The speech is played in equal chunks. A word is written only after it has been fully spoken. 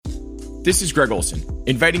This is Greg Olson,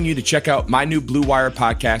 inviting you to check out my new Blue Wire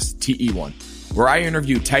podcast, TE1, where I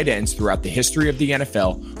interview tight ends throughout the history of the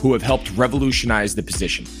NFL who have helped revolutionize the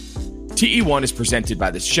position. TE1 is presented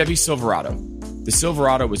by the Chevy Silverado. The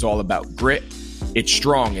Silverado is all about grit. It's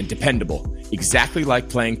strong and dependable, exactly like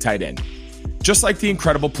playing tight end. Just like the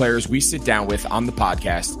incredible players we sit down with on the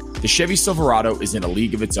podcast, the Chevy Silverado is in a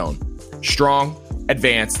league of its own. Strong,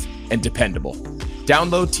 advanced, and dependable.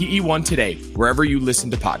 Download TE1 today, wherever you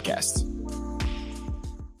listen to podcasts.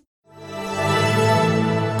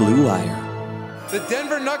 Blue Wire. The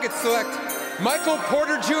Denver Nuggets select Michael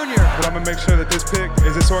Porter Jr. But I'm going to make sure that this pick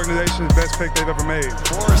is this organization's best pick they've ever made.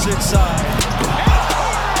 Morris inside.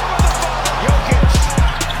 Jokic,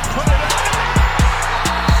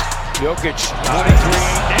 23. Jokic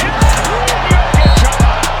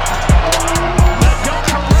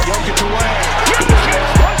away. Jokic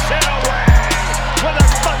puts it away with a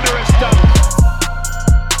thunderous dunk.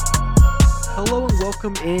 Hello and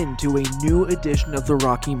welcome in to a new edition of the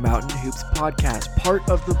Rocky Mountain Hoops podcast, part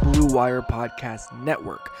of the Blue Wire Podcast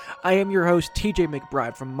Network. I am your host, TJ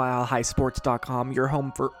McBride from MileHighSports.com, your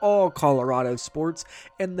home for all Colorado sports,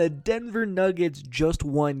 and the Denver Nuggets just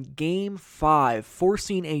won Game 5,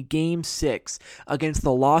 forcing a Game 6 against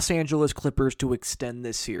the Los Angeles Clippers to extend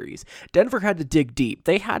this series. Denver had to dig deep.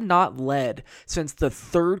 They had not led since the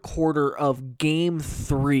third quarter of Game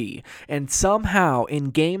 3, and somehow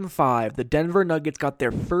in Game 5, the Denver Nuggets got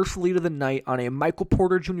their first lead of the night on a Michael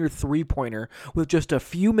Porter Jr. three-pointer with just a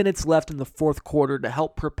few minutes left in the fourth quarter to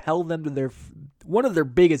help propel them to one of their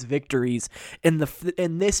biggest victories in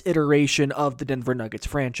this iteration of the Denver Nuggets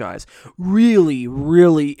franchise. Really,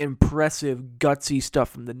 really impressive, gutsy stuff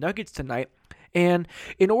from the Nuggets tonight. And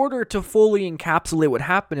in order to fully encapsulate what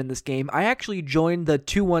happened in this game, I actually joined the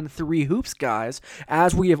 213 Hoops guys,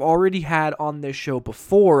 as we have already had on this show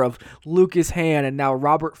before, of Lucas Hand and now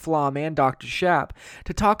Robert Flom and Dr. Schaap,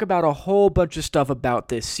 to talk about a whole bunch of stuff about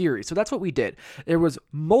this series. So that's what we did. There was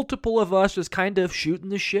multiple of us just kind of shooting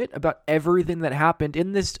the shit about everything that happened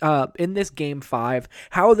in this Game 5,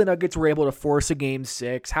 how the Nuggets were able to force a Game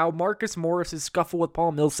 6, how Marcus Morris's scuffle with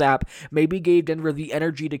Paul Millsap maybe gave Denver the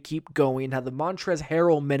energy to keep going, how the Montrezl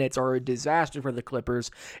Harrell minutes are a disaster for the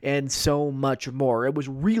Clippers, and so much more. It was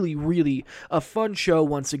really, really a fun show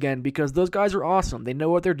once again because those guys are awesome. They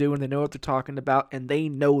know what they're doing, they know what they're talking about, and they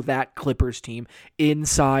know that Clippers team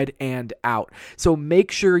inside and out. So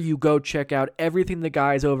make sure you go check out everything the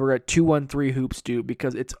guys over at 213 Hoops do,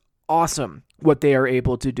 because it's awesome what they are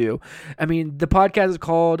able to do. I mean, the podcast is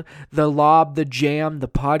called The Lob, The Jam, The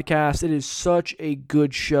Podcast. It is such a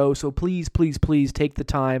good show, so please, please, please take the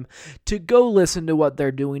time to go listen to what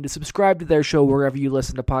they're doing, to subscribe to their show wherever you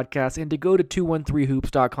listen to podcasts, and to go to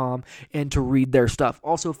 213hoops.com and to read their stuff.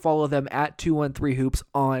 Also follow them at 213hoops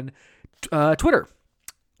on Twitter.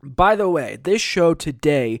 By the way, this show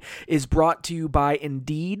today is brought to you by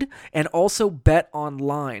Indeed and also Bet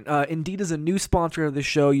Online. Indeed is a new sponsor of the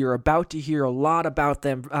show. You're about to hear a lot about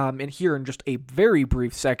them in just a very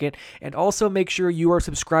brief second. And also make sure you are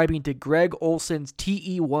subscribing to Greg Olson's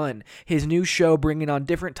TE1, his new show bringing on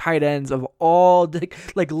different tight ends of all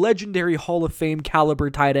like legendary Hall of Fame caliber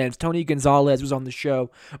tight ends. Tony Gonzalez was on the show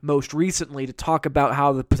most recently to talk about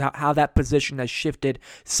how that position has shifted.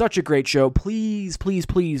 Such a great show. Please, please,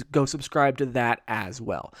 please go subscribe to that as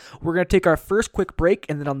well. We're going to take our first quick break,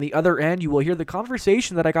 and then on the other end, you will hear the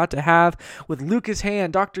conversation that I got to have with Lucas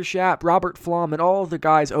Hand, Dr. Schaap, Robert Flom, and all of the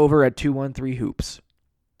guys over at 213 Hoops.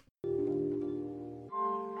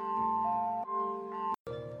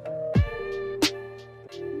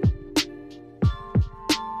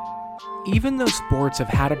 Even though sports have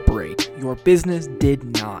had a break, your business did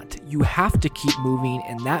not. You have to keep moving,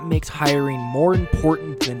 and that makes hiring more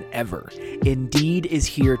important than ever. Indeed is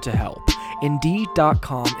here to help.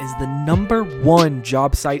 Indeed.com is the #1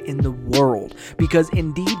 job site in the world because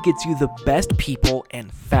Indeed gets you the best people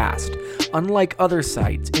and fast. Unlike other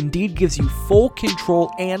sites, Indeed gives you full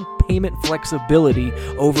control and payment flexibility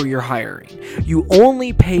over your hiring. You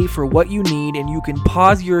only pay for what you need, and you can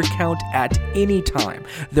pause your account at any time.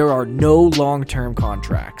 There are no long-term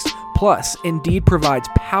contracts. Plus, Indeed provides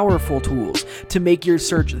powerful tools to make your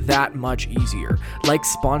search that much easier, like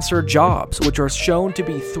sponsored jobs, which are shown to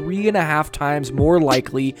be 3.5 times more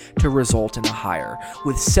likely to result in a hire.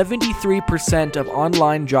 With 73% of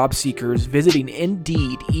online job seekers visiting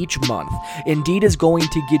Indeed each month, Indeed is going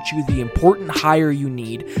to get you the important hire you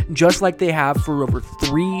need, just like they have for over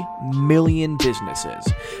 3 million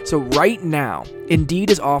businesses. So right now, Indeed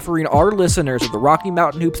is offering our listeners of the Rocky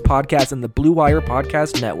Mountain Hoops podcast and the Blue Wire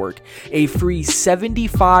Podcast Network a free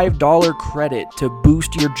 $75 credit to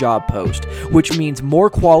boost your job post, which means more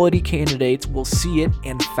quality candidates will see it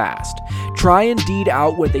and fast. Try Indeed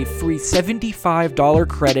out with a free $75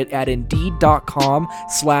 credit at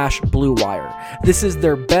Indeed.com/BlueWire. This is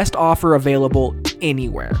their best offer available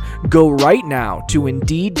anywhere. Go right now to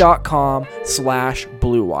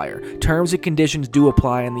Indeed.com/BlueWire. Terms and conditions do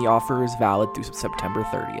apply, and the offer is valid through September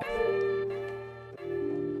 30th.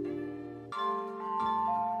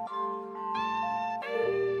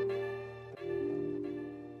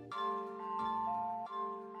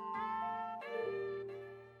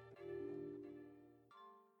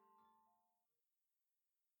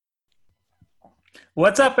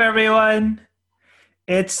 What's up, everyone?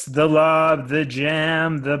 It's the Lob, the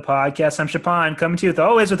Jam, the podcast. I'm Shapan, coming to you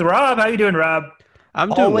always with Rob. How you doing, Rob? I'm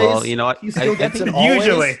doing well. You know what?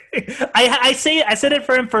 Usually, I said it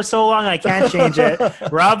for him for so long I can't change it.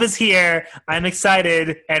 Rob is here. I'm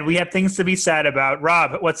excited, and we have things to be sad about.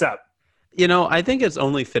 Rob, what's up? You know, I think it's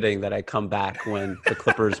only fitting that I come back when the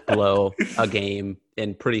Clippers blow a game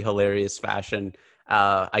in pretty hilarious fashion.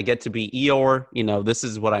 I get to be Eeyore. You know, this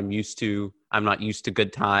is what I'm used to. I'm not used to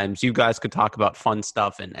good times. You guys could talk about fun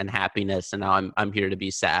stuff and happiness, and now I'm here to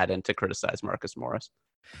be sad and to criticize Marcus Morris.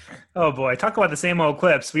 Oh boy, talk about the same old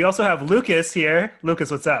clips. We also have Lucas here.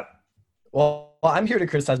 Lucas, what's up? Well, I'm here to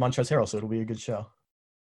criticize Montrezl Harrell, so it'll be a good show.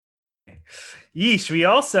 Yeesh. We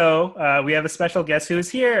also we have a special guest who was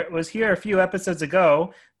here a few episodes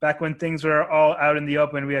ago, back when things were all out in the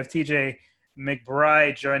open. We have TJ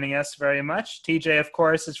McBride joining us very much. TJ, of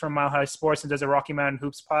course, is from Mile High Sports and does a Rocky Mountain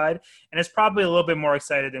Hoops pod, and is probably a little bit more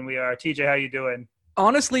excited than we are. TJ, how you doing?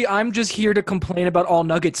 Honestly, I'm just here to complain about all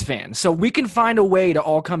Nuggets fans, so we can find a way to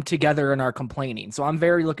all come together in our complaining. So I'm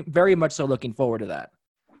very much so looking forward to that.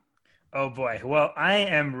 Oh boy. Well, I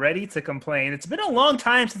am ready to complain. It's been a long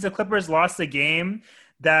time since the Clippers lost a game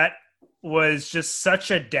that was just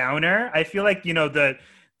such a downer. I feel like, you know, the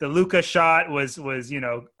Luka shot was, you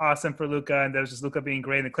know, awesome for Luka, and there was just Luka being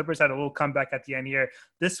great. And the Clippers had a little comeback at the end here.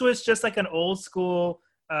 This was just like an old school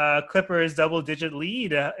Clippers double-digit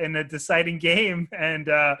lead in a deciding game, and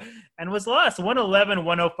was lost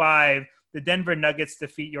 111-105. The Denver Nuggets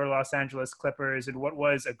defeat your Los Angeles Clippers in what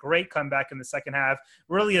was a great comeback in the second half.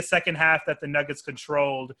 Really a second half that the Nuggets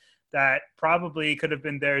controlled that probably could have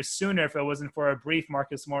been theirs sooner if it wasn't for a brief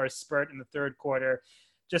Marcus Morris spurt in the third quarter.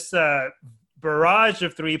 Just a barrage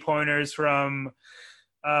of three-pointers from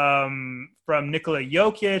Nikola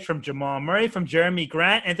Jokic, from Jamal Murray, from Jeremy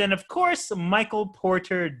Grant, and then, of course, Michael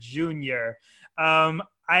Porter Jr.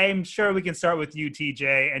 I'm sure we can start with you,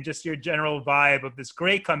 TJ, and just your general vibe of this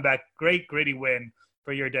great comeback, great gritty win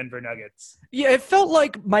for your Denver Nuggets. Yeah, it felt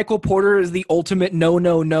like Michael Porter is the ultimate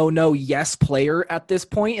no, yes player at this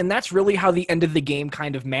point, and that's really how the end of the game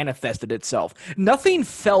kind of manifested itself. Nothing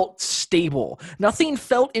felt stable. Nothing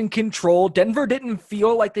felt in control. Denver didn't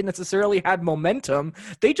feel like they necessarily had momentum.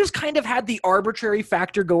 They just kind of had the arbitrary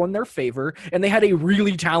factor go in their favor, and they had a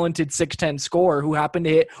really talented 6'10 scorer who happened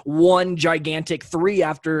to hit one gigantic three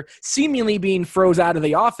after seemingly being froze out of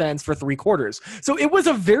the offense for 3 quarters. So it was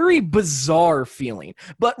a very bizarre feeling.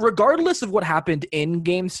 But regardless of what happened in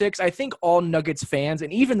Game 6, I think all Nuggets fans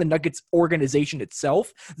and even the Nuggets organization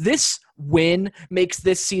itself, this win makes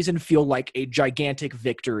this season feel like a gigantic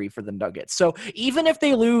victory for the Nuggets. So even if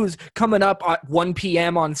they lose coming up at 1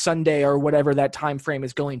 p.m. on Sunday or whatever that time frame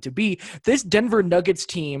is going to be, this Denver Nuggets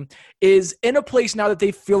team is in a place now that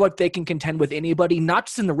they feel like they can contend with anybody, not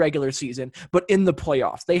just in the regular season, but in the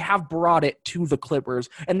playoffs. They have brought it to the Clippers,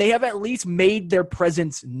 and they have at least made their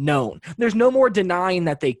presence known. There's no more denying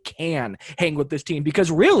that they can hang with this team,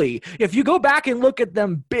 because really, if you go back and look at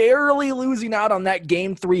them barely losing out on that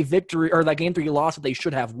Game 3 victory or that Game 3 loss that they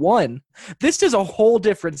should have won, this is a whole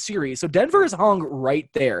different series. So Denver is hung right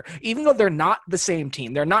there. Even though they're not the same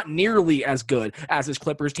team, they're not nearly as good as this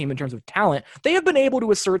Clippers team in terms of talent, they have been able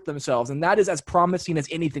to assert themselves, and that is as promising as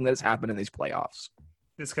anything that has happened in these playoffs.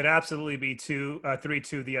 This could absolutely be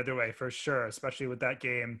 3-2 the other way for sure, especially with that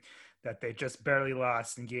game that they just barely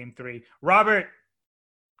lost in Game 3. Robert,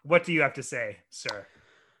 what do you have to say, sir?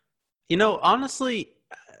 You know, honestly,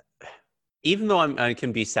 even though I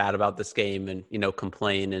can be sad about this game and, you know,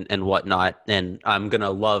 complain and whatnot, and I'm going to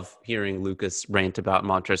love hearing Lucas rant about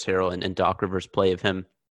Montrezl Harrell and Doc Rivers' play of him,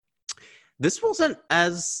 this wasn't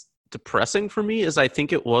as depressing for me as I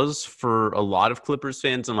think it was for a lot of Clippers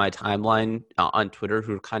fans on my timeline on Twitter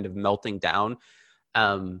who are kind of melting down.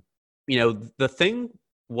 You know, the thing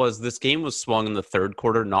was this game was swung in the third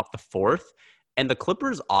quarter, not the fourth. And the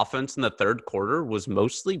Clippers' offense in the third quarter was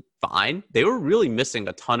mostly fine. They were really missing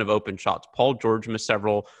a ton of open shots. Paul George missed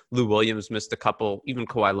several. Lou Williams missed a couple. Even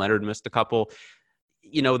Kawhi Leonard missed a couple.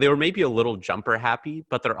 they were maybe a little jumper happy,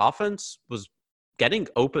 but their offense was getting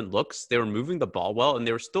open looks. They were moving the ball well, and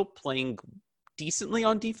they were still playing decently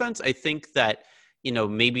on defense. I think that,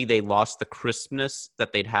 maybe they lost the crispness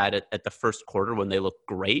that they'd had at the first quarter when they looked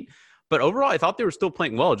great. But overall, I thought they were still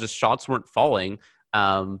playing well. Just shots weren't falling.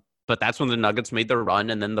 But that's when the Nuggets made their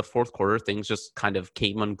run. And then the fourth quarter, things just kind of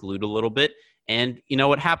came unglued a little bit. And you know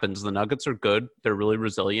what happens? The Nuggets are good. They're really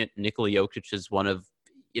resilient. Nikola Jokic is one of,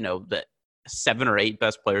 the 7 or 8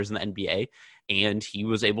 best players in the NBA. And he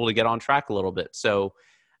was able to get on track a little bit. So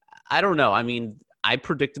I don't know. I mean, I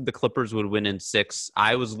predicted the Clippers would win in 6.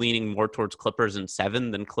 I was leaning more towards Clippers in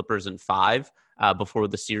 7 than Clippers in 5 before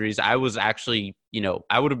the series. I was actually,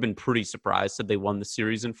 I would have been pretty surprised if they won the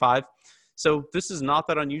series in 5. So this is not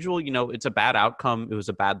that unusual. It's a bad outcome. It was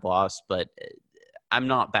a bad loss, but I'm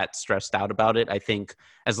not that stressed out about it. I think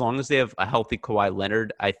as long as they have a healthy Kawhi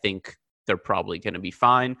Leonard, I think they're probably going to be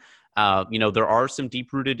fine. There are some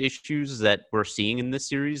deep-rooted issues that we're seeing in this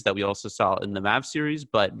series that we also saw in the Mavs series,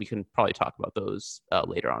 but we can probably talk about those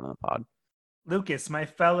later on in the pod. Lucas, my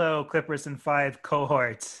fellow Clippers in 5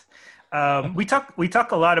 cohort, we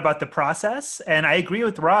talk a lot about the process, and I agree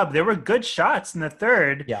with Rob. There were good shots in the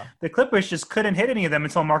third. Yeah. The Clippers just couldn't hit any of them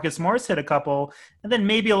until Marcus Morris hit a couple, and then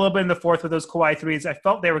maybe a little bit in the fourth with those Kawhi threes. I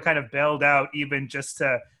felt they were kind of bailed out,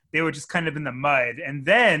 they were just kind of in the mud. And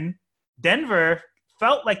then Denver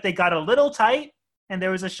felt like they got a little tight, and there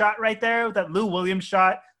was a shot right there, that Lou Williams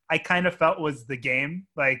shot, I kind of felt was the game,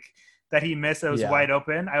 like that he missed. It was wide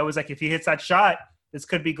open. I was like, if he hits that shot, this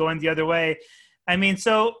could be going the other way. I mean,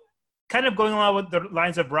 so kind of going along with the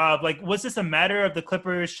lines of Rob, like, was this a matter of the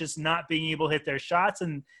Clippers just not being able to hit their shots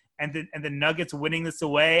and the Nuggets winning this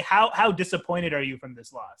away? How disappointed are you from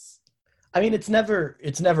this loss? I mean, it's never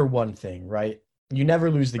one thing, right? You never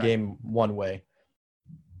lose the game one way.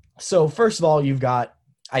 So first of all, you've got,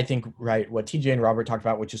 I think, right, what TJ and Robert talked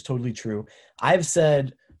about, which is totally true. I've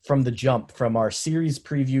said from the jump, from our series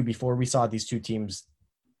preview before we saw these two teams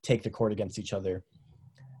take the court against each other,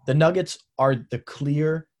 the Nuggets are the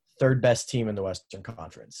clear third best team in the Western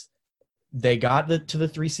Conference. They got to the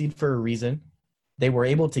 3 seed for a reason. They were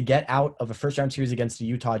able to get out of a first-round series against the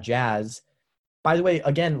Utah Jazz. By the way,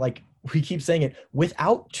 again, like we keep saying it,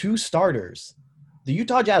 without 2 starters, the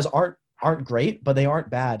Utah Jazz aren't great, but they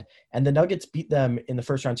aren't bad. And the Nuggets beat them in the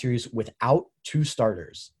first round series without 2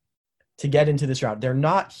 starters to get into this round. They're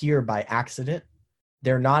not here by accident.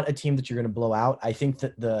 They're not a team that you're going to blow out. I think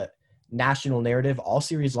that the national narrative all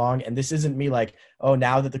series long, and this isn't me like, oh,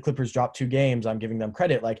 now that the Clippers dropped 2 games, I'm giving them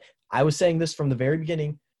credit. Like, I was saying this from the very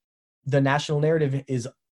beginning, the national narrative is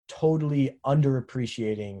totally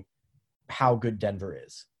underappreciating how good Denver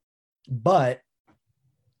is. But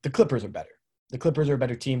the Clippers are better. The Clippers are a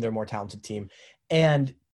better team. They're a more talented team.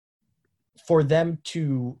 And for them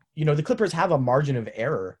to, the Clippers have a margin of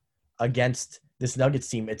error against this Nuggets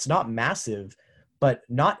team. It's not massive, but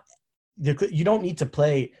you don't need to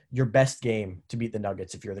play your best game to beat the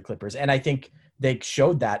Nuggets if you're the Clippers. And I think they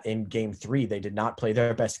showed that in Game 3. They did not play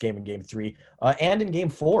their best game in Game 3 and in Game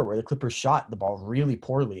 4, where the Clippers shot the ball really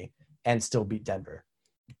poorly and still beat Denver.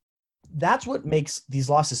 That's what makes these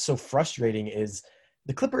losses so frustrating is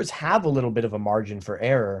the Clippers have a little bit of a margin for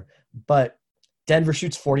error, but Denver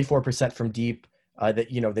shoots 44% from deep.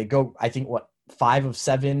 They go, I think, 5 of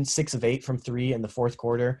 7, 6 of 8 from 3 in the fourth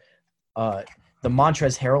quarter. The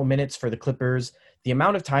Montrezl Harrell minutes for the Clippers, the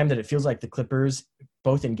amount of time that it feels like the Clippers,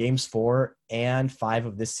 both in games 4 and 5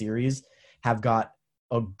 of this series, have got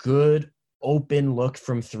a good open look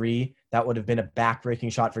from 3 that would have been a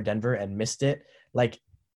backbreaking shot for Denver and missed it. Like,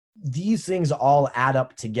 these things all add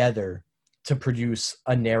up together to produce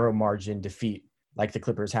a narrow margin defeat like the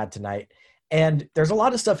Clippers had tonight. And there's a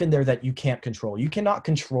lot of stuff in there that you can't control. You cannot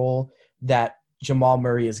control that Jamal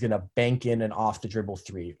Murray is going to bank in an off the dribble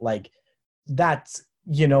 3. Like, that's,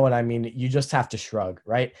 you know what I mean? You just have to shrug,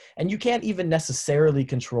 right? And you can't even necessarily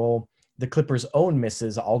control the Clippers' own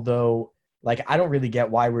misses, although, like, I don't really get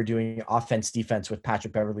why we're doing offense-defense with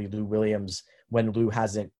Patrick Beverley, Lou Williams, when Lou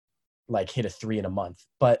hasn't, like, hit a 3 in a month.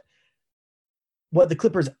 But what the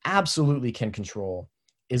Clippers absolutely can control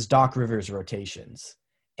is Doc Rivers' rotations.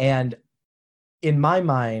 And in my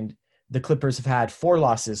mind, the Clippers have had 4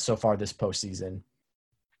 losses so far this postseason,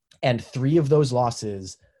 and 3 of those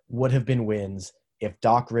losses would have been wins if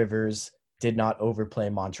Doc Rivers did not overplay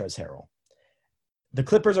Montrezl Harrell. The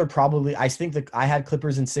Clippers are probably, I think that I had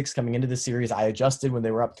Clippers in 6 coming into the series. I adjusted when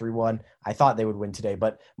they were up 3-1. I thought they would win today,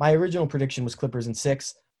 but my original prediction was Clippers in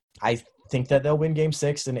 6. I think that they'll win game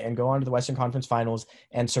 6 and go on to the Western Conference Finals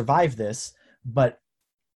and survive this. But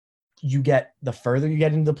the further you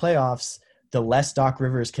get into the playoffs, the less Doc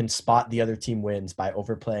Rivers can spot the other team wins by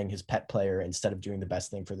overplaying his pet player instead of doing the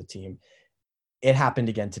best thing for the team. It happened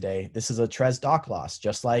again today. This is a Trez Doc loss,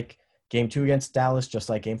 just like game 2 against Dallas, just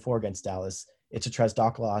like game 4 against Dallas. It's a Trez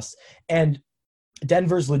Doc loss. And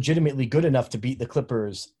Denver's legitimately good enough to beat the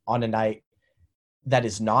Clippers on a night that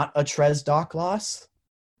is not a Trez Doc loss.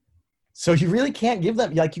 So you really can't give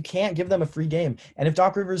them, you can't give them a free game. And if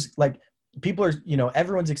Doc Rivers, people are,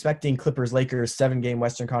 everyone's expecting Clippers-Lakers 7-game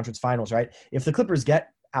Western Conference Finals, right? If the Clippers get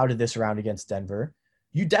out of this round against Denver,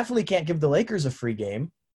 you definitely can't give the Lakers a free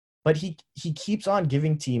game. But he keeps on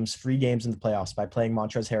giving teams free games in the playoffs by playing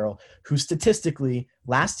Montrezl Harrell, who statistically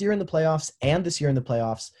last year in the playoffs and this year in the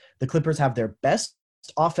playoffs, the Clippers have their best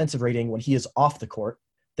offensive rating when he is off the court,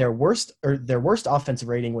 their worst offensive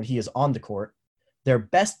rating when he is on the court, their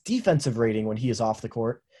best defensive rating when he is off the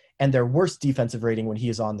court, and their worst defensive rating when he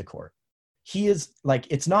is on the court. He is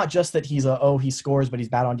it's not just that he scores, but he's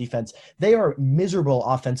bad on defense. They are miserable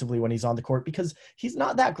offensively when he's on the court because he's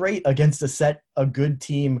not that great against a good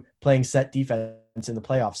team playing set defense in the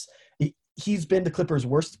playoffs. He's been the Clippers'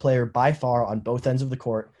 worst player by far on both ends of the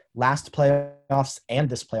court, last playoffs and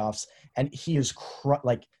this playoffs. And he is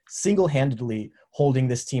single-handedly holding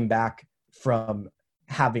this team back from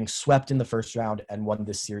having swept in the first round and won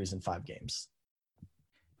this series in 5 games.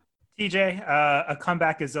 TJ, a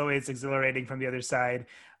comeback is always exhilarating from the other side.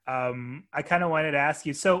 I kind of wanted to ask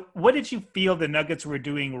you, so what did you feel the Nuggets were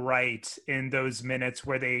doing right in those minutes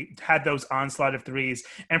where they had those onslaught of threes?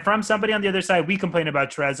 And from somebody on the other side, we complain about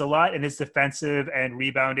Trez a lot and his defensive and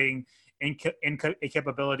rebounding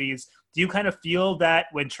capabilities. Do you kind of feel that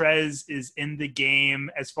when Trez is in the game,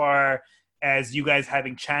 as far as you guys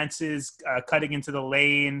having chances, cutting into the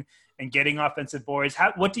lane and getting offensive boards,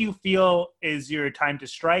 what do you feel is your time to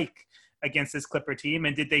strike against this Clipper team?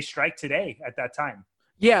 And did they strike today at that time?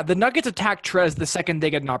 Yeah, the Nuggets attacked Trez the second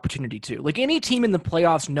they get an opportunity to. Any team in the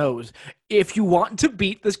playoffs knows if you want to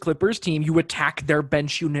beat this Clippers team, you attack their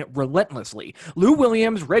bench unit relentlessly. Lou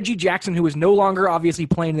Williams, Reggie Jackson, who is no longer obviously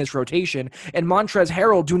playing in this rotation, and Montrezl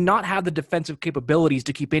Harrell do not have the defensive capabilities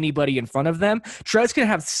to keep anybody in front of them. Trez can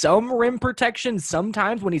have some rim protection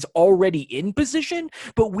sometimes when he's already in position,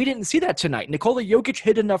 but we didn't see that tonight. Nikola Jokic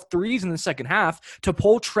hit enough threes in the second half to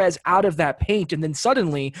pull Trez out of that paint, and then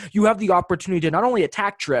suddenly you have the opportunity to not only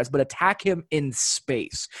attack Trez, but attack him in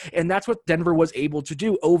space. And that's what Denver was able to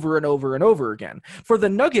do over and over and over again. For the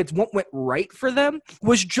Nuggets, what went right for them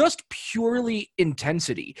was just purely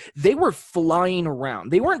intensity. They were flying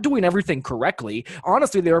around. They weren't doing everything correctly.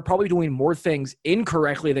 Honestly, they were probably doing more things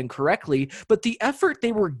incorrectly than correctly, but the effort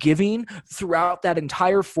they were giving throughout that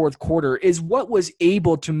entire fourth quarter is what was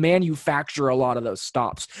able to manufacture a lot of those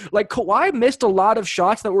stops. Kawhi missed a lot of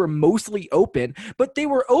shots that were mostly open, but they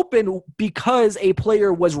were open because a player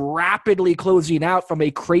was rapidly closing out from a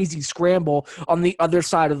crazy scramble on the other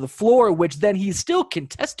side of the floor, which then he's still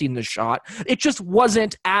contesting the shot. It just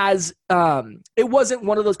wasn't as it wasn't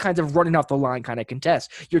one of those kinds of running off the line kind of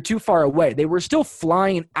contests. You're too far away. They were still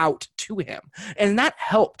flying out to him, and that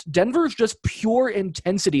helped. Denver's just pure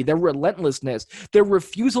intensity, their relentlessness, their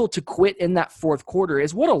refusal to quit in that fourth quarter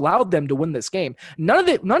is what allowed them to win this game. None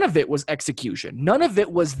of it was execution. None of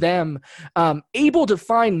it was them able to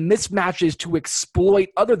find mismatches to exploit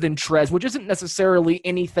other than Trez, which isn't necessarily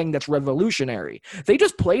anything that's revolutionary. They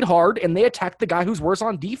just played hard and they attacked the guy who's worse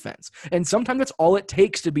on defense. And sometimes that's all it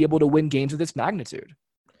takes to be able to win games of this magnitude.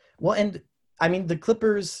 Well, and I mean, the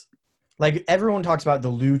Clippers, everyone talks about the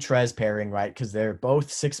Lou Trez pairing, right? Because they're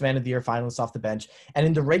both 6 Man of the Year finalists off the bench. And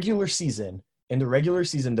in the regular season,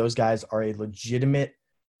 those guys are a legitimate,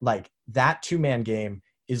 that 2-man game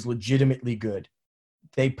is legitimately good.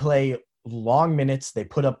 They play long minutes. They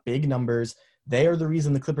put up big numbers. They are the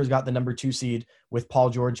reason the Clippers got the number 2 seed with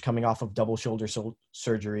Paul George coming off of double shoulder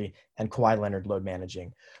surgery and Kawhi Leonard load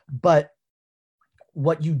managing. But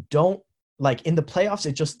what you don't in the playoffs,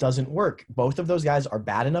 it just doesn't work. Both of those guys are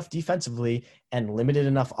bad enough defensively and limited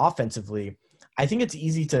enough offensively. I think it's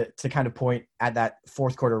easy to kind of point at that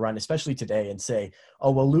fourth quarter run, especially today, and say,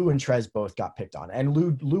 oh, well, Lou and Trez both got picked on. And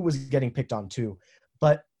Lou was getting picked on too.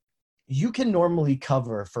 But you can normally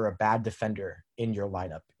cover for a bad defender in your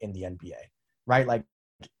lineup in the NBA, right?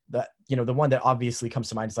 The one that obviously comes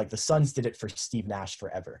to mind is the Suns did it for Steve Nash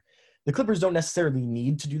forever. The Clippers don't necessarily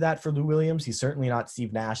need to do that for Lou Williams. He's certainly not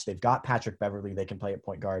Steve Nash. They've got Patrick Beverley. They can play at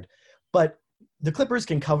point guard. But the Clippers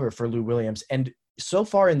can cover for Lou Williams. And so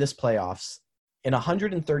far in this playoffs, in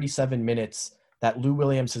 137 minutes that Lou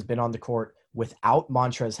Williams has been on the court without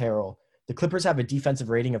Montrezl Harrell, the Clippers have a defensive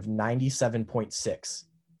rating of 97.6.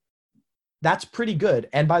 That's pretty good.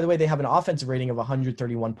 And by the way, they have an offensive rating of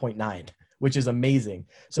 131.9, which is amazing.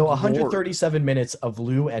 So 137 minutes of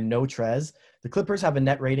Lou and no Trez. The Clippers have a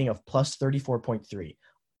net rating of plus 34.3.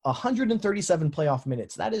 137 playoff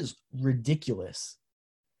minutes. That is ridiculous.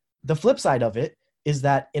 The flip side of it is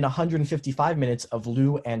that in 155 minutes of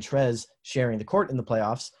Lou and Trez sharing the court in the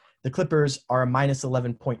playoffs, the Clippers are a minus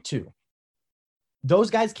 11.2. Those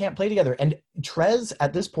guys can't play together. And Trez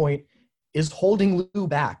at this point is holding Lou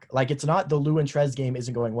back. Like, it's not the Lou and Trez game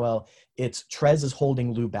isn't going well. It's Trez is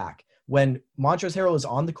holding Lou back. When Montrezl Harrell is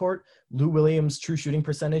on the court, Lou Williams' true shooting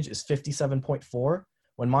percentage is 57.4.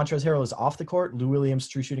 When Montrezl Harrell is off the court, Lou Williams'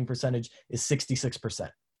 true shooting percentage is 66%.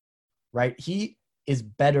 Right? He is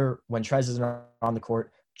better when Trez is on the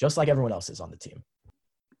court, just like everyone else is on the team.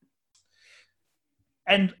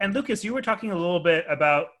 And Lucas, you were talking a little bit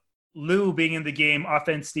about Lou being in the game,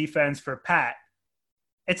 offense, defense for Pat.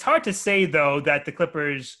 It's hard to say, though, that the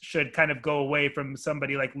Clippers should kind of go away from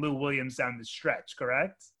somebody like Lou Williams down the stretch,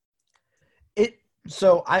 correct?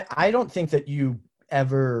 So I don't think that you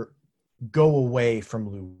ever go away from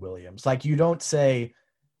Lou Williams. Like, you don't say,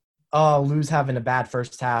 oh, Lou's having a bad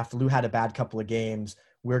first half. Lou had a bad couple of games.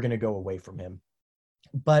 We're going to go away from him.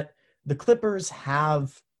 But the Clippers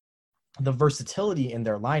have the versatility in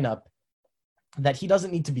their lineup that he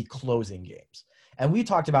doesn't need to be closing games. And we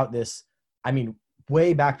talked about this, I mean,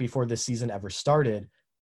 way back before this season ever started,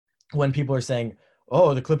 when people are saying,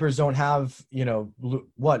 oh, the Clippers don't have, Lou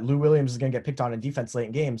Williams is going to get picked on in defense late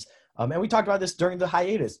in games. And we talked about this during the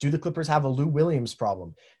hiatus. Do the Clippers have a Lou Williams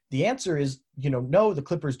problem? The answer is, no, the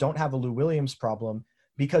Clippers don't have a Lou Williams problem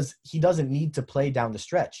because he doesn't need to play down the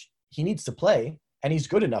stretch. He needs to play, and he's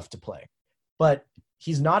good enough to play. But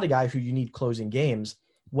he's not a guy who you need closing games.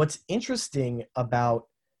 What's interesting about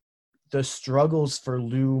the struggles for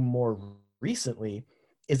Lou more recently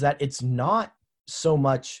is that it's not so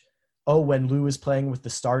much, when Lou is playing with the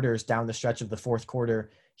starters down the stretch of the fourth quarter,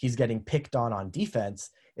 he's getting picked on defense.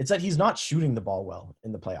 It's that he's not shooting the ball well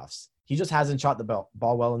in the playoffs. He just hasn't shot the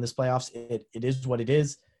ball well in this playoffs. It is what it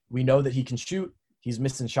is. We know that he can shoot. He's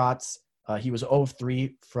missing shots. He was 0 of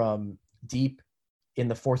 3 from deep in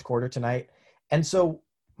the fourth quarter tonight. And so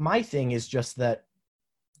my thing is just that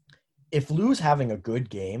if Lou's having a good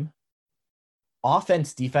game,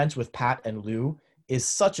 offense, defense with Pat and Lou is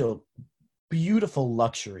such a beautiful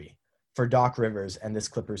luxury for Doc Rivers and this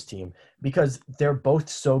Clippers team because they're both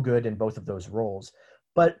so good in both of those roles.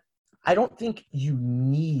 But I don't think you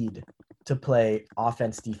need to play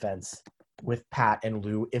offense, defense with Pat and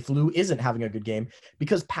Lou if Lou isn't having a good game,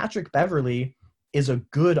 because Patrick Beverley is a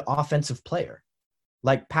good offensive player.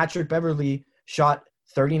 Like, Patrick Beverley shot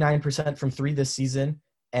 39% from 3 this season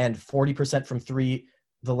and 40% from 3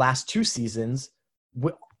 the last 2 seasons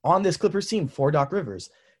on this Clippers team for Doc Rivers.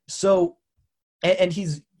 So, and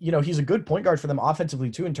he's a good point guard for them offensively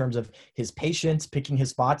too, in terms of his patience, picking his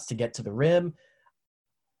spots to get to the rim.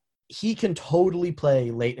 He can totally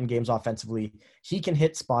play late in games offensively. He can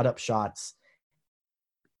hit spot up shots.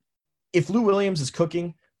 If Lou Williams is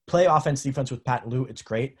cooking, play offense, defense with Pat and Lou, it's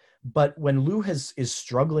great. But when Lou is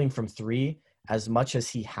struggling from 3 as much as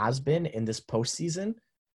he has been in this postseason,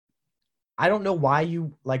 I don't know why do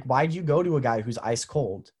you go to a guy who's ice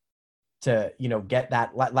cold to, get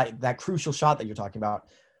that, like that crucial shot that you're talking about?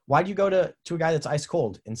 Why do you go to a guy that's ice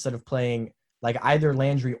cold instead of playing like either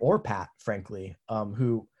Landry or Pat, frankly,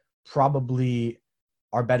 who probably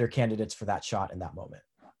are better candidates for that shot in that moment?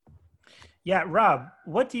 Yeah, Rob,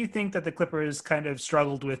 what do you think that the Clippers kind of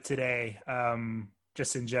struggled with today,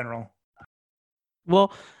 just in general?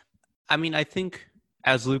 Well, I mean, I think,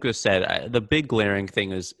 as Lucas said, the big glaring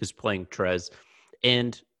thing is playing Trez.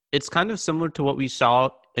 And it's kind of similar to what we saw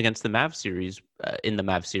against the Mavs series, in the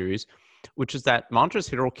Mavs series, which is that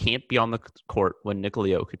Montrezl Harrell can't be on the court when Nikola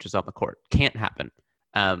Jokic is on the court. Can't happen.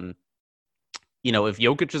 If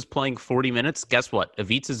Jokic is playing 40 minutes, guess what?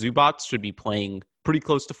 Ivica Zubac should be playing pretty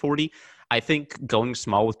close to 40. I think going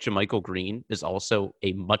small with JaMychal Green is also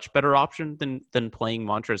a much better option than playing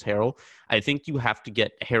Montrezl Harrell. I think you have to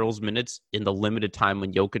get Harrell's minutes in the limited time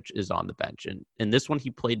when Jokic is on the bench. And in this one,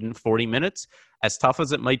 he played in 40 minutes. As tough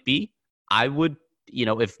as it might be, I would,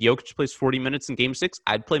 if Jokic plays 40 minutes in Game 6,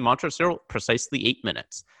 I'd play Montrezl Harrell precisely 8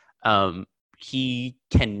 minutes. He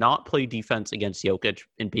cannot play defense against Jokic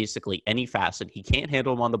in basically any facet. He can't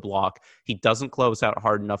handle him on the block. He doesn't close out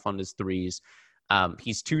hard enough on his threes.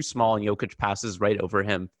 He's too small and Jokic passes right over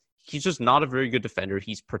him. He's just not a very good defender.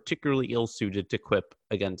 He's particularly ill-suited to quip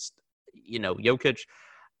against, Jokic.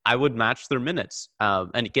 I would match their minutes.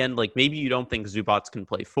 And again, like, maybe you don't think Zubac can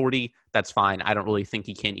play 40. That's fine. I don't really think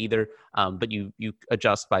he can either. But you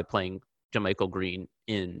adjust by playing JaMychal Green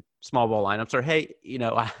in small ball lineups, or, hey,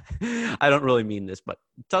 I don't really mean this, but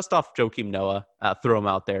dust off Joakim Noah, throw him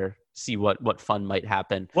out there, see what fun might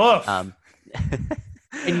happen. Woof.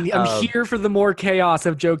 And I'm here for the more chaos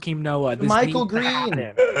of Joakim Noah. This Michael needs to Green.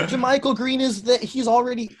 happen. JaMychal Green he's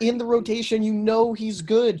already in the rotation. You know he's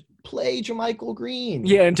good. Play JaMychal Green.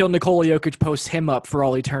 Yeah, until Nikola Jokic posts him up for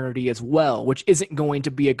all eternity as well, which isn't going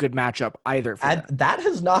to be a good matchup either. That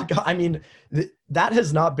has not that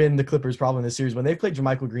has not been the Clippers' problem in this series. When they've played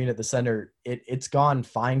JaMychal Green at the center, it's gone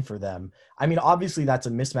fine for them. I mean, obviously that's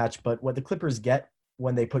a mismatch, but what the Clippers get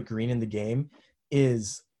when they put Green in the game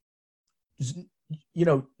is,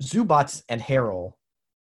 Zubac and Harrell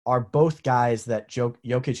are both guys that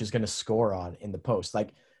Jokic is going to score on in the post. Like,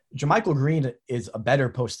 JaMychal Green is a better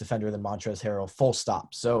post defender than Montrezl Harrell, full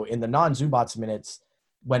stop. So in the non-Zubac minutes,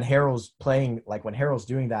 when Harrell's playing, like when Harrell's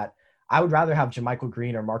doing that, I would rather have JaMychal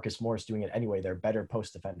Green or Marcus Morris doing it anyway. They're better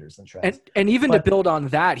post defenders than Trez. And even to build on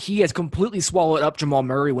that, he has completely swallowed up Jamal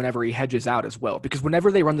Murray whenever he hedges out as well. Because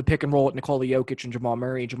whenever they run the pick and roll at Nikola Jokic and Jamal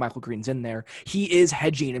Murray and JaMychal Green's in there, he is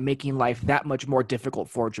hedging and making life that much more difficult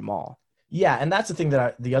for Jamal. Yeah, and that's the thing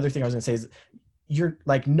the other thing I was going to say is you're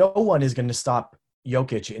like, no one is going to stop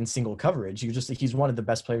Jokic in single coverage. He's one of the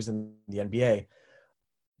best players in the NBA.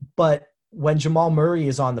 But when Jamal Murray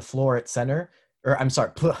is on the floor at center, when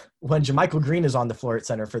JaMychal Green is on the floor at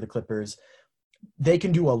center for the Clippers, they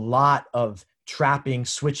can do a lot of trapping,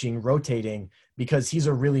 switching, rotating because he's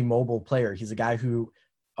a really mobile player. He's a guy who,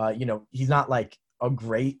 he's not like a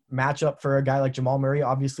great matchup for a guy like Jamal Murray,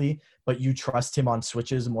 obviously, but you trust him on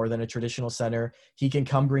switches more than a traditional center. He can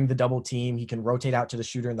come bring the double team. He can rotate out to the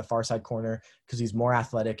shooter in the far side corner because he's more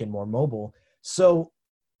athletic and more mobile. So,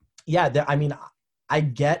 yeah, I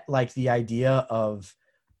get like the idea of,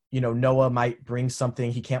 Noah might bring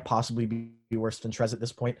something. He can't possibly be worse than Trez at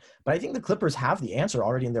this point. But I think the Clippers have the answer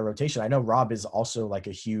already in their rotation. I know Rob is also like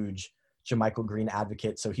a huge JaMychal Green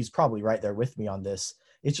advocate, so he's probably right there with me on this.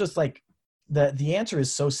 It's just like the answer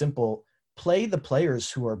is so simple. Play the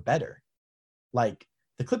players who are better. Like,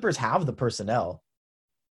 the Clippers have the personnel.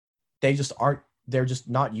 They're just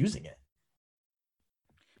not using it.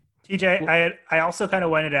 TJ, I also kind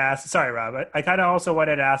of wanted to ask, sorry, Rob, I kind of also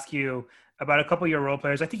wanted to ask you about a couple of your role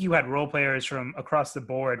players. I think you had role players from across the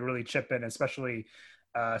board really chip in, especially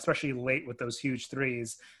late with those huge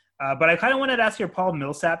threes. But I kind of wanted to ask your Paul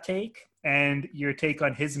Millsap take and your take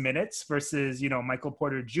on his minutes versus, Michael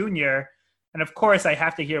Porter Jr. And of course, I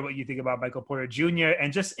have to hear what you think about Michael Porter Jr.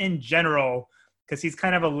 and just in general, because he's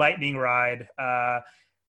kind of a lightning ride. The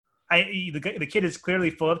kid is clearly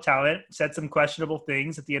full of talent, said some questionable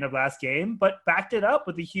things at the end of last game, but backed it up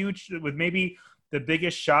with with maybe the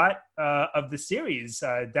biggest shot of the series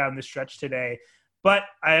down the stretch today. But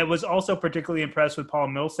I was also particularly impressed with Paul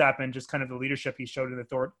Millsap and just kind of the leadership he showed in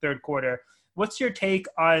the third quarter. What's your take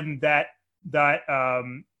on that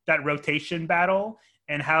rotation battle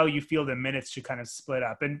and how you feel the minutes should kind of split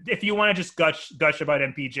up? And if you want to just gush about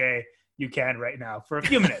MPJ, you can right now for a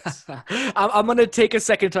few minutes. I'm going to take a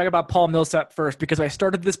second to talk about Paul Millsap first because I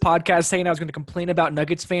started this podcast saying I was going to complain about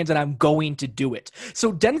Nuggets fans, and I'm going to do it.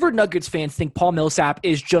 So Denver Nuggets fans think Paul Millsap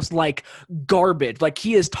is just like garbage. Like,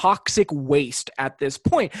 he is toxic waste at this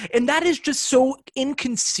point. And that is just so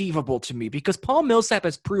inconceivable to me because Paul Millsap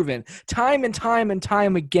has proven time and time and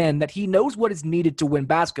time again that he knows what is needed to win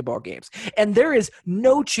basketball games. And there is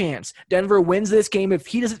no chance Denver wins this game if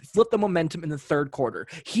he doesn't flip the momentum in the third quarter.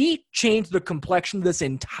 He changed the complexion of this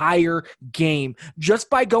entire game just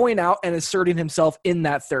by going out and asserting himself in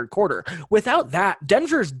that third quarter. Without that,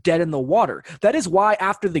 Denver's dead in the water. That is why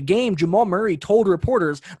after the game, Jamal Murray told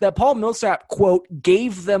reporters that Paul Millsap, quote,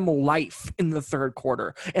 gave them life in the third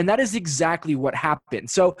quarter. And that is exactly what happened.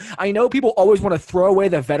 So I know people always want to throw away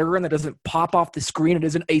the veteran that doesn't pop off the screen. It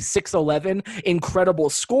isn't a 6'11" incredible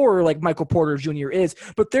scorer like Michael Porter Jr. is,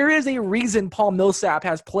 but there is a reason Paul Millsap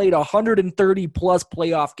has played 130 plus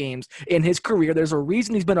playoff games in his career. There's a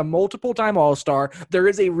reason he's been a multiple-time All-Star. There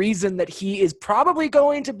is a reason that he is probably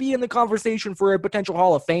going to be in the conversation for a potential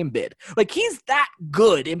Hall of Fame bid. Like, he's that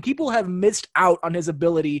good, and people have missed out on his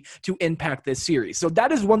ability to impact this series. So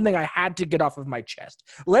that is one thing I had to get off of my chest.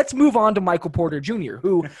 Let's move on to Michael Porter Jr.,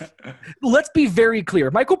 who, let's be very clear,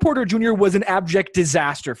 Michael Porter Jr. was an abject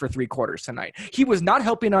disaster for 3 quarters tonight. He was not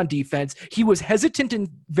helping on defense. He was hesitant and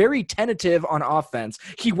very tentative on offense.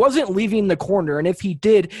 He wasn't leaving the corner, and if he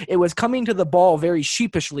did, it was coming to the ball very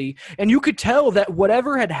sheepishly, and you could tell that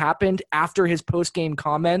whatever had happened after his post-game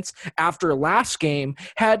comments after last game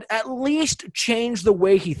had at least changed the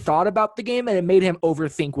way he thought about the game, and it made him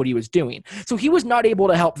overthink what he was doing. So he was not able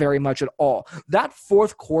to help very much at all. That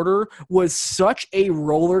fourth quarter was such a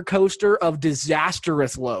roller coaster of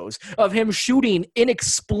disastrous lows, of him shooting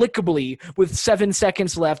inexplicably with 7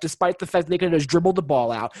 seconds left, despite the fact that they could have just dribbled the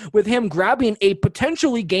ball out, with him grabbing a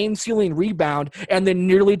potentially game-sealing rebound and then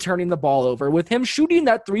nearly turning the ball over, with him shooting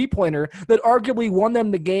that three-pointer that arguably won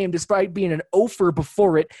them the game despite being an offer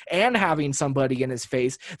before it and having somebody in his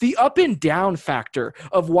face. The up and down factor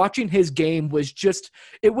of watching his game was just,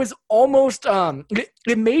 it was almost,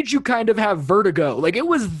 it made you kind of have vertigo. Like, it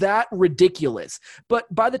was that ridiculous.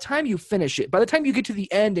 But by the time you finish it, by the time you get to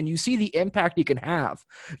the end and you see the impact he can have,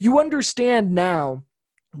 you understand now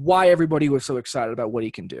why everybody was so excited about what he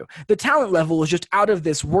can do. The talent level is just out of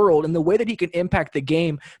this world, and the way that he can impact the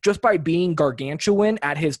game just by being gargantuan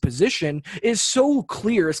at his position is so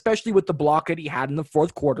clear, especially with the block that he had in the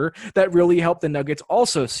fourth quarter that really helped the Nuggets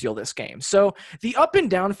also seal this game. So the up and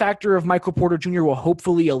down factor of Michael Porter Jr. will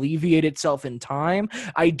hopefully alleviate itself in time.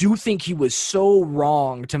 I do think he was so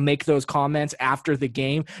wrong to make those comments after the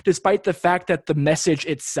game, despite the fact that the message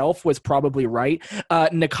itself was probably right.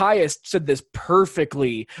 Nekias said this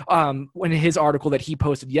perfectly in his article that he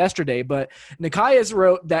posted yesterday, but Nekias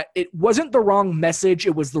wrote that it wasn't the wrong message,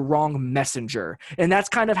 it was the wrong messenger. And that's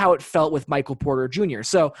kind of how it felt with Michael Porter Jr.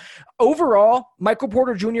 So overall, Michael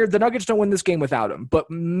Porter Jr., the Nuggets don't win this game without him.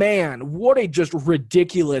 But man, what a just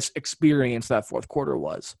ridiculous experience that fourth quarter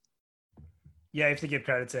was. Yeah, I have to give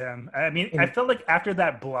credit to him. I mean, I felt like after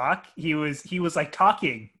that block, he was like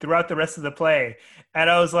talking throughout the rest of the play, and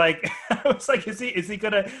I was like, is he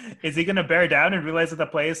gonna bear down and realize that the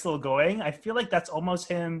play is still going? I feel like that's almost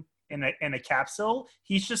him in a capsule.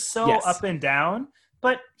 He's just so up and down,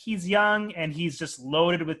 but he's young and he's just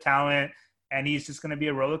loaded with talent, and he's just gonna be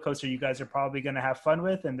a roller coaster. You guys are probably gonna have fun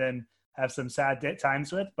with, and then have some sad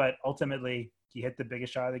times with. But ultimately, he hit the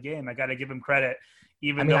biggest shot of the game. I got to give him credit,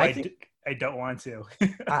 even though I don't want to.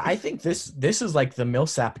 I think this is like the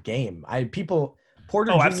Millsap game.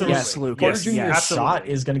 Porter Jr.'s shot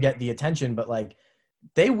is going to get the attention, but like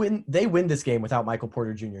they win this game without Michael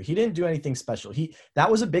Porter Jr. He didn't do anything special.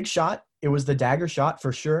 That was a big shot. It was the dagger shot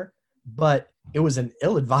for sure, but it was an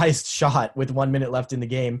ill-advised shot with 1 minute left in the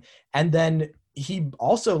game. And then he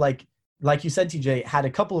also, like you said, TJ, had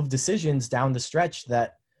a couple of decisions down the stretch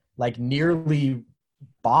that like nearly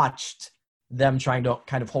botched them trying to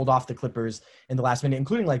kind of hold off the Clippers in the last minute,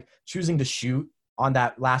 including like choosing to shoot on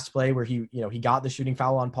that last play where he got the shooting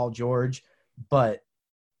foul on Paul George, but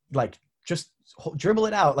like just dribble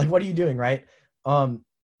it out. Like, what are you doing? Right. And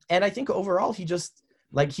I think overall he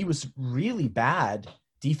was really bad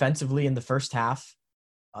defensively in the first half,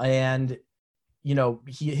 and,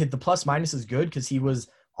 he hit the plus minus is good because he was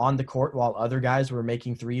on the court while other guys were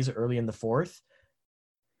making threes early in the fourth.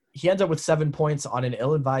 He ends up with 7 points on an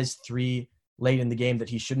ill-advised three late in the game that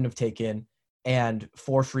he shouldn't have taken, and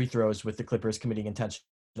 4 free throws with the Clippers committing intentional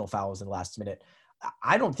fouls in the last minute.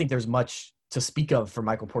 I don't think there's much to speak of for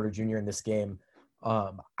Michael Porter Jr. in this game.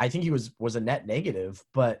 I think he was a net negative,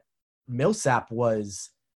 but Millsap was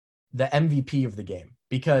the MVP of the game,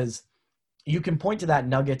 because you can point to that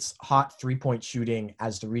Nuggets hot 3-point shooting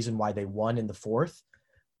as the reason why they won in the fourth,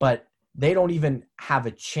 but they don't even have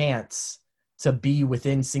a chance to be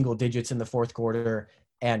within single digits in the fourth quarter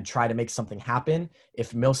and try to make something happen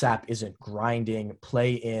if Millsap isn't grinding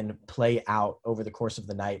play in, play out over the course of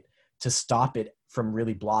the night to stop it from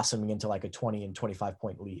really blossoming into like a 20 and 25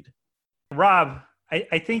 point lead. Rob,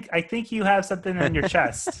 I think you have something in your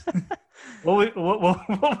chest. What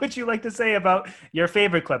would you like to say about your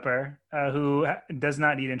favorite Clipper, who does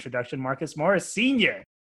not need introduction, Marcus Morris Sr.?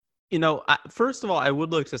 First of all, I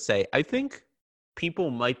would like to say, I think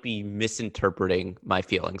people might be misinterpreting my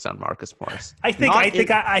feelings on Marcus Morris. I think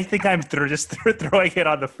I'm just throwing it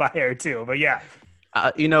on the fire too. But yeah,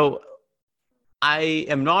 I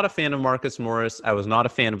am not a fan of Marcus Morris. I was not a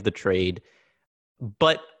fan of the trade,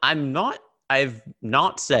 but I've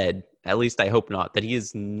not said, at least I hope not, that he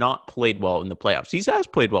has not played well in the playoffs. He has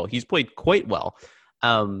played well. He's played quite well.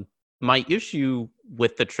 My issue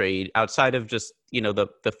with the trade, outside of just,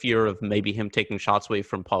 the fear of maybe him taking shots away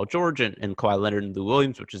from Paul George and Kawhi Leonard and Lou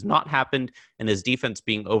Williams, which has not happened, and his defense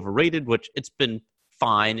being overrated, which it's been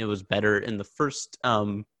fine. It was better in the first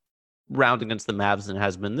round against the Mavs than it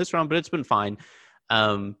has been this round, but it's been fine.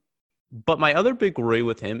 But my other big worry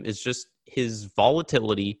with him is just his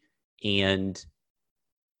volatility and,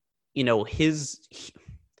 he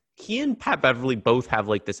and Pat Beverly both have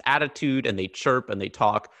like this attitude, and they chirp and they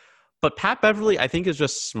talk, But Pat Beverly, I think, is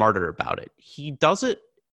just smarter about it. He does it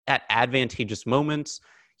at advantageous moments.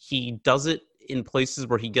 He does it in places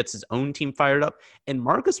where he gets his own team fired up. And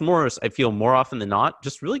Marcus Morris, I feel more often than not,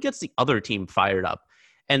 just really gets the other team fired up.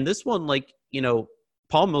 And this one,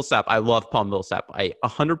 Paul Millsap, I love Paul Millsap. I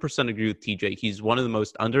 100% agree with TJ. He's one of the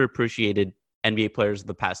most underappreciated NBA players of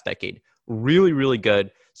the past decade. Really, really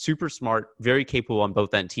good, super smart, very capable on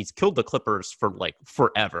both ends. He's killed the Clippers for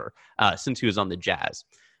forever since he was on the Jazz.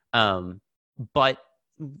 But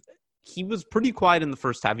he was pretty quiet in the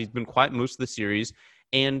first half. He's been quiet most of the series.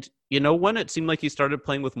 And when it seemed like he started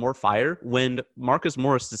playing with more fire, when Marcus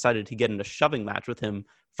Morris decided to get in a shoving match with him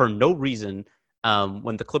for no reason,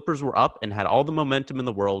 when the Clippers were up and had all the momentum in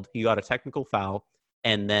the world, he got a technical foul.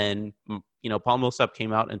 And then, Paul Millsap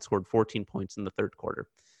came out and scored 14 points in the third quarter.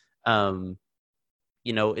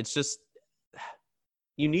 It's just,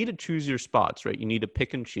 you need to choose your spots, right? You need to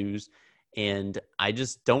pick and choose. And I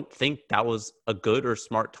just don't think that was a good or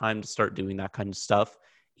smart time to start doing that kind of stuff.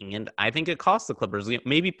 And I think it cost the Clippers.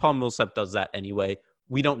 Maybe Paul Millsap does that anyway.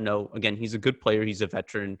 We don't know. Again, he's a good player. He's a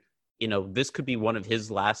veteran. This could be one of his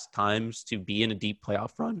last times to be in a deep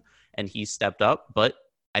playoff run, and he stepped up. But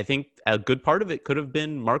I think a good part of it could have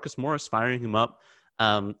been Marcus Morris firing him up.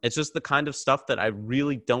 It's just the kind of stuff that I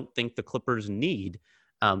really don't think the Clippers need.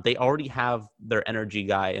 They already have their energy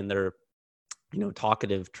guy and their,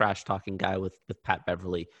 talkative, trash-talking guy with Pat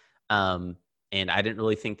Beverly. And I didn't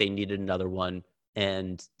really think they needed another one.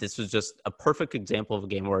 And this was just a perfect example of a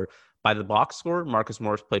game where by the box score, Marcus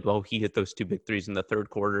Morris played well. He hit those 2 big threes in the third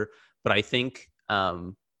quarter. But I think,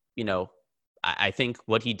 I think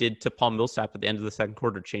what he did to Paul Millsap at the end of the second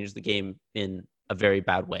quarter changed the game in a very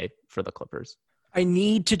bad way for the Clippers. I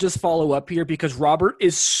need to just follow up here because Robert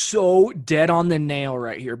is so dead on the nail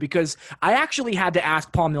right here, because I actually had to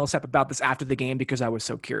ask Paul Millsap about this after the game because I was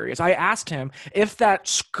so curious. I asked him if that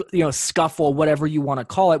scuffle, whatever you want to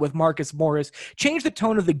call it, with Marcus Morris changed the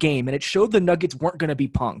tone of the game, and it showed the Nuggets weren't going to be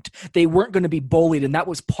punked. They weren't going to be bullied, and that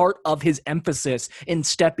was part of his emphasis in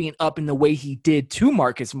stepping up in the way he did to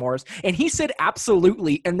Marcus Morris. And he said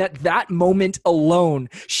absolutely, and that moment alone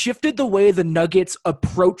shifted the way the Nuggets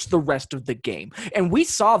approached the rest of the game. And we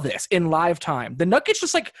saw this in live time. The Nuggets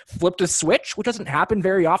just flipped a switch, which doesn't happen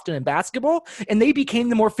very often in basketball, and they became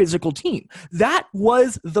the more physical team. That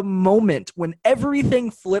was the moment when everything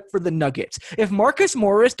flipped for the Nuggets. If Marcus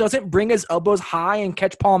Morris doesn't bring his elbows high and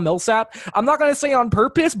catch Paul Millsap, I'm not going to say on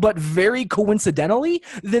purpose, but very coincidentally,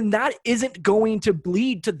 then that isn't going to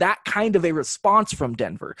lead to that kind of a response from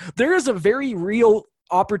Denver. There is a very real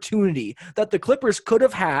opportunity that the Clippers could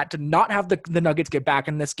have had to not have the Nuggets get back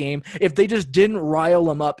in this game if they just didn't rile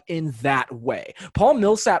them up in that way. Paul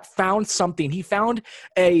Millsap found something. He found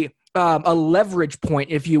a leverage point,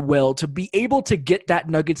 if you will, to be able to get that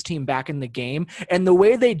Nuggets team back in the game. And the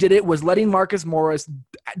way they did it was letting Marcus Morris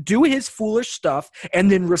do his foolish stuff and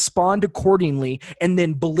then respond accordingly and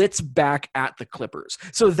then blitz back at the Clippers.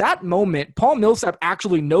 So that moment, Paul Millsap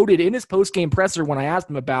actually noted in his post-game presser when I asked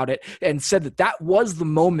him about it and said that was the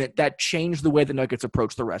moment that changed the way the Nuggets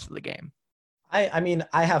approached the rest of the game. I mean,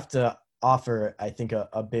 I have to offer, I think,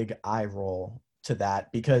 a big eye roll to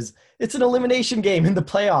that because it's an elimination game in the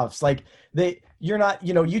playoffs. You're not,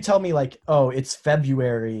 you tell me it's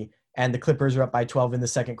February and the Clippers are up by 12 in the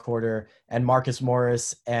second quarter and Marcus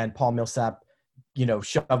Morris and Paul Millsap,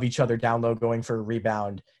 shove each other down low going for a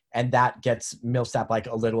rebound. And that gets Millsap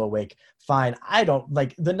a little awake. Fine.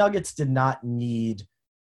 The Nuggets did not need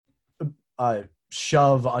a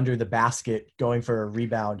shove under the basket going for a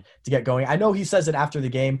rebound to get going. I know he says it after the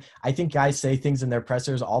game. I think guys say things in their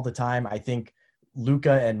pressers all the time. I think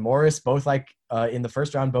Luka and Morris both in the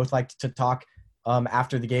first round, both like to talk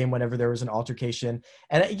after the game whenever there was an altercation.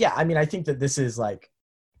 And I think that this is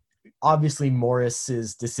obviously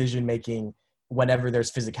Morris's decision-making whenever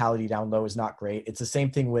there's physicality down low is not great. It's the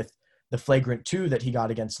same thing with the flagrant 2 that he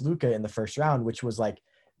got against Luka in the first round, which was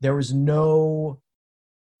there was not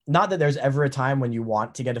that there's ever a time when you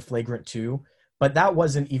want to get a flagrant 2, but that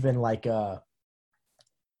wasn't even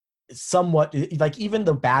somewhat even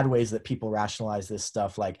the bad ways that people rationalize this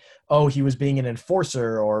stuff, he was being an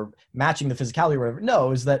enforcer or matching the physicality or whatever.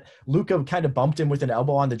 No, is that Luka kind of bumped him with an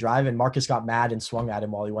elbow on the drive and Marcus got mad and swung at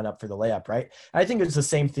him while he went up for the layup, right? And I think it's the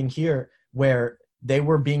same thing here where they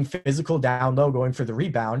were being physical down low going for the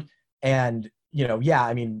rebound. And,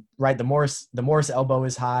 right, the Morris elbow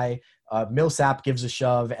is high. Millsap gives a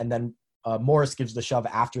shove and then Morris gives the shove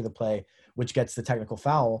after the play, which gets the technical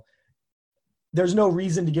foul. There's no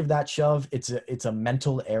reason to give that shove. It's a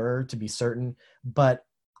mental error to be certain, but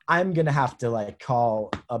I'm going to have to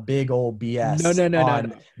call a big old BS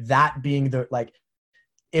no. that being the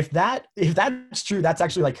if that's true, that's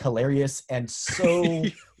actually like hilarious and so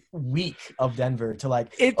weak of Denver to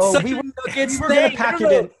like. We were gonna pack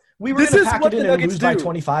it in. We were going to pack it in and lose by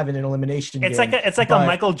 25 in an elimination game. It's like a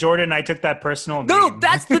Michael Jordan, I took that personal No, meme.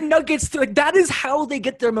 that's the Nuggets. Like, that is how they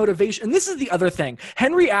get their motivation. And this is the other thing.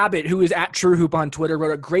 Henry Abbott, who is at True Hoop on Twitter,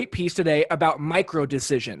 wrote a great piece today about micro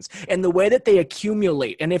decisions and the way that they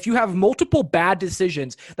accumulate. And if you have multiple bad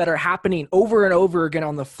decisions that are happening over and over again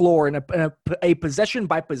on the floor in a possession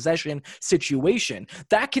by possession situation,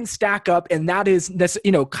 that can stack up, and that is this,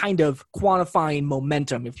 kind of quantifying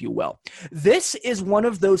momentum, if you will. This is one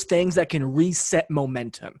of those things that can reset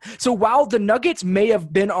momentum. So while the Nuggets may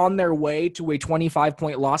have been on their way to a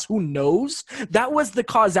 25-point loss, who knows? That was the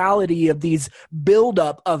causality of these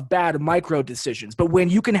buildup of bad micro decisions. But when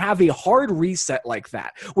you can have a hard reset like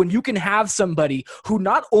that, when you can have somebody who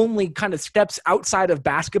not only kind of steps outside of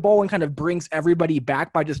basketball and kind of brings everybody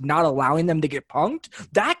back by just not allowing them to get punked,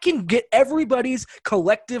 that can get everybody's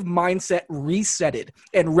collective mindset resetted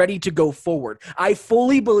and ready to go forward. I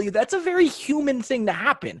fully believe that's a very human thing to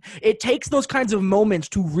happen. It takes those kinds of moments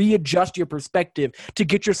to readjust your perspective to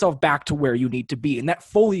get yourself back to where you need to be. And that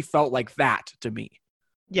fully felt like that to me.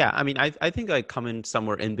 Yeah, I mean, I think I come in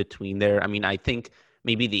somewhere in between there. I mean, I think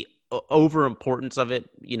maybe the overimportance of it,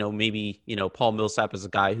 maybe, Paul Millsap is a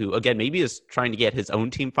guy who, again, maybe is trying to get his own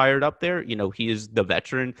team fired up there. He is the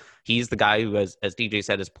veteran. He's the guy who, as DJ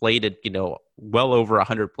said, has played at, well over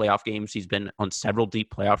 100 playoff games. He's been on several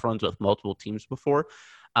deep playoff runs with multiple teams before.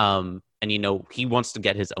 And, he wants to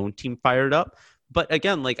get his own team fired up. But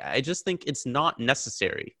again, I just think it's not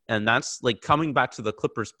necessary. And that's coming back to the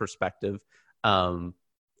Clippers perspective,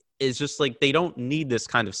 is just they don't need this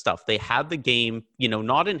kind of stuff. They have the game,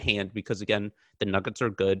 not in hand because, again, the Nuggets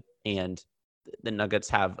are good and the Nuggets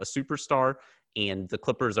have a superstar and the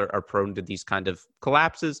Clippers are prone to these kind of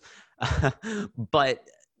collapses. But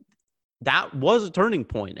that was a turning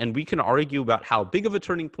point, and we can argue about how big of a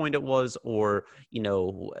turning point it was or,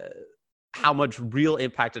 how much real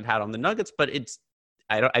impact it had on the Nuggets. But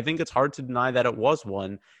I think it's hard to deny that it was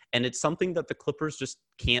one, and it's something that the Clippers just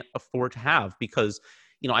can't afford to have because,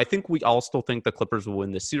 I think we all still think the Clippers will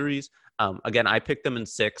win this series. Again, I picked them in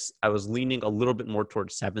 6. I was leaning a little bit more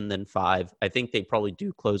towards 7 than 5. I think they probably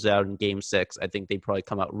do close out in game 6. I think they probably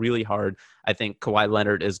come out really hard. I think Kawhi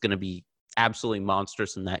Leonard is going to be absolutely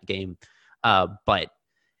monstrous in that game. But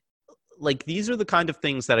these are the kind of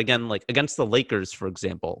things that, again, against the Lakers, for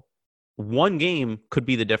example, one game could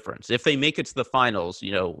be the difference. If they make it to the finals,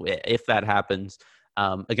 if that happens,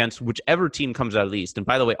 against whichever team comes out of the East. And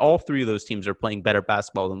by the way, all 3 of those teams are playing better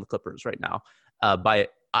basketball than the Clippers right now, by,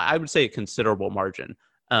 I would say, a considerable margin.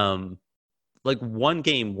 One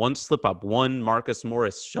game, one slip up, one Marcus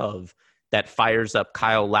Morris shove that fires up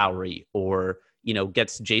Kyle Lowry or,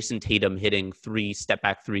 gets Jason Tatum hitting 3 step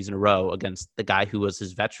back threes in a row against the guy who was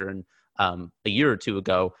his veteran a year or 2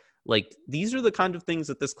 ago. These are the kind of things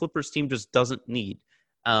that this Clippers team just doesn't need.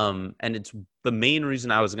 And it's the main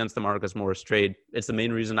reason I was against the Marcus Morris trade. It's the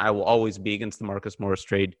main reason I will always be against the Marcus Morris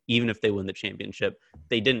trade, even if they win the championship.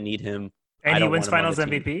 They didn't need him. And he wins finals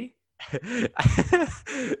MVP?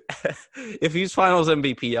 If he's finals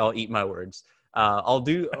MVP, I'll eat my words. I'll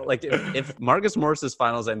do if Marcus Morris is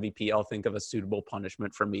finals MVP, I'll think of a suitable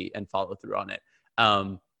punishment for me and follow through on it.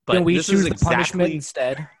 But can we choose the punishment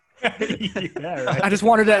instead? Yeah, right. I just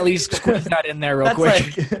wanted to at least squeeze that in there real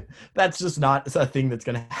quick. That's just not a thing that's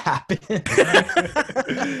going to happen.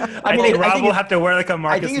 I think Rob will have to wear a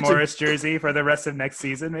Marcus Morris jersey for the rest of next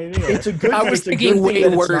season, maybe. It's a good. I was thinking way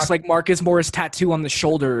worse, like Marcus Morris tattoo on the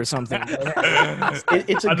shoulder or something.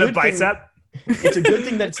 It's a on good the bicep. It's a good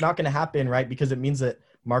thing that it's not going to happen, right? Because it means that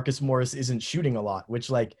Marcus Morris isn't shooting a lot,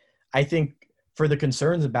 which, I think for the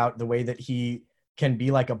concerns about the way that he can be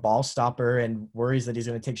a ball stopper and worries that he's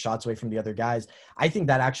going to take shots away from the other guys, I think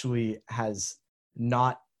that actually has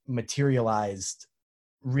not materialized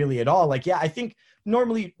really at all. I think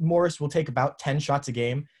normally Morris will take about 10 shots a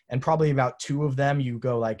game and probably about 2 of them you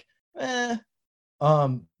go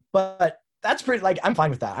but that's pretty, I'm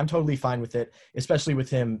fine with that. I'm totally fine with it, especially with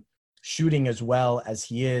him shooting as well as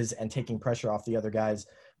he is and taking pressure off the other guys.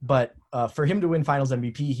 But for him to win finals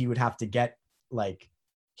MVP, he would have to get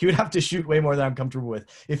he would have to shoot way more than I'm comfortable with.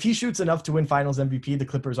 If he shoots enough to win finals MVP, the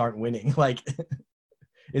Clippers aren't winning.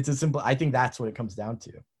 It's a simple, I think that's what it comes down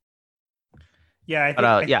to.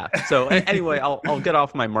 Yeah. So anyway, I'll get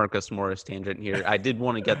off my Marcus Morris tangent here. I did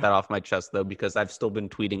want to get that off my chest though, because I've still been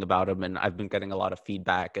tweeting about him and I've been getting a lot of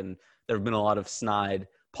feedback and there've been a lot of snide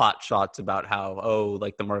pot shots about how,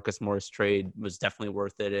 the Marcus Morris trade was definitely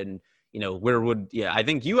worth it. And, I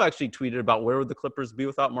think you actually tweeted about where would the Clippers be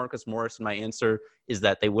without Marcus Morris, and my answer is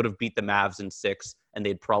that they would have beat the Mavs in 6, and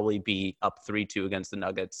they'd probably be up 3-2 against the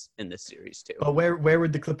Nuggets in this series too. But where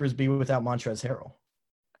would the Clippers be without Montrezl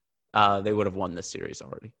Harrell? They would have won this series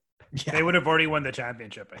already. Yeah. They would have already won the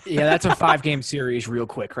championship. Yeah, that's a 5-game series real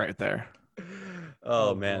quick right there.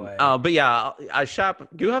 Oh man. boy. But yeah, Shap,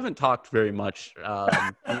 you haven't talked very much.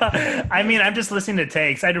 I mean, I'm just listening to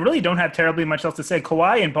takes. I really don't have terribly much else to say.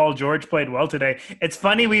 Kawhi and Paul George played well today. It's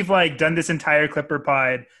funny we've done this entire Clipper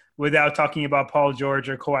pod without talking about Paul George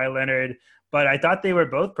or Kawhi Leonard, but I thought they were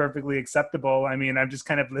both perfectly acceptable. I mean, I'm just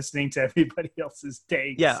kind of listening to everybody else's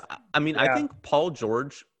takes. Yeah, I mean, I think Paul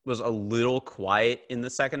George was a little quiet in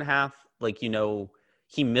the second half.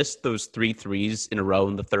 He missed those 3 threes in a row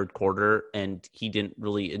in the third quarter, and he didn't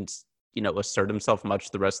really, assert himself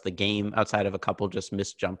much the rest of the game outside of a couple just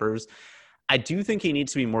missed jumpers. I do think he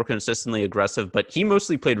needs to be more consistently aggressive, but he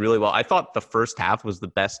mostly played really well. I thought the first half was the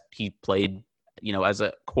best he played, as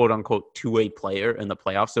a quote unquote two-way player in the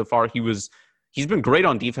playoffs so far. He's been great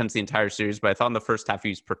on defense the entire series, but I thought in the first half he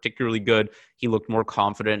was particularly good. He looked more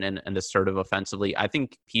confident and assertive offensively. I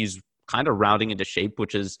think he's kind of rounding into shape,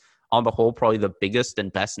 which is on the whole probably the biggest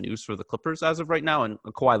and best news for the Clippers as of right now. And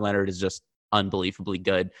Kawhi Leonard is just unbelievably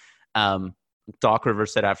good. Doc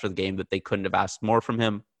Rivers said after the game that they couldn't have asked more from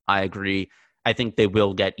him. I agree. I think they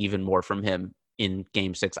will get even more from him in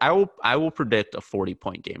Game 6. I will predict a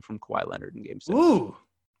 40-point game from Kawhi Leonard in Game 6. Ooh,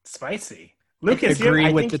 spicy. Lucas, I agree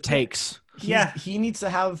I with think the takes. He needs to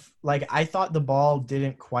have, I thought the ball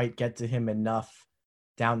didn't quite get to him enough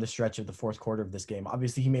down the stretch of the fourth quarter of this game.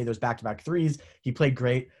 Obviously, he made those back-to-back threes. He played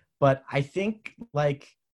great. But I think,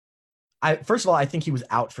 first of all, I think he was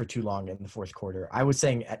out for too long in the fourth quarter. I was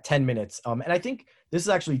saying at 10 minutes. And I think this is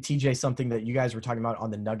actually, TJ, something that you guys were talking about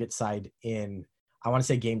on the Nuggets side in, I want to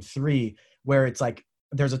say Game 3, where it's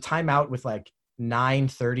there's a timeout with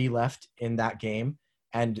 9:30 left in that game,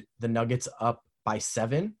 and the Nuggets up by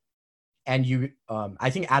 7. And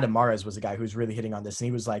I think Adam Mares was the guy who's really hitting on this. And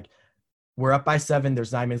he was like, we're up by 7.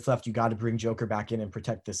 There's 9 minutes left. You got to bring Joker back in and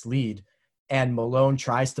protect this lead. And Malone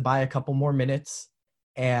tries to buy a couple more minutes.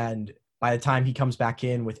 And by the time he comes back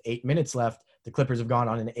in with 8 minutes left, the Clippers have gone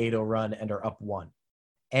on an 8-0 run and are up 1.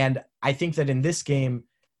 And I think that in this game,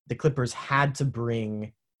 the Clippers had to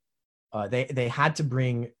bring they had to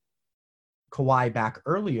bring Kawhi back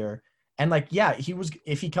earlier. And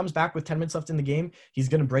if he comes back with 10 minutes left in the game, he's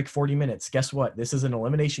going to break 40 minutes. Guess what? This is an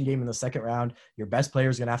elimination game in the second round. Your best player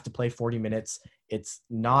is going to have to play 40 minutes. It's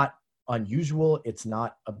not unusual. It's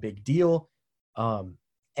not a big deal.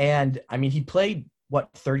 And I mean, he played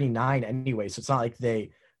 39 anyway, so it's not like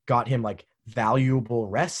they got him valuable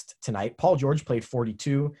rest tonight. Paul George played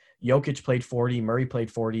 42, Jokic played 40, Murray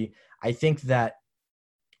played 40. I think that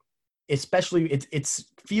especially it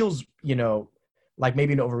feels, like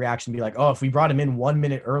maybe an overreaction to be if we brought him in 1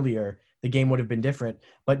 minute earlier, the game would have been different.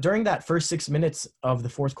 But during that first 6 minutes of the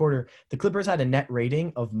fourth quarter, the Clippers had a net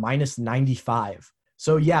rating of -95.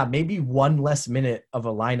 So yeah, maybe one less minute of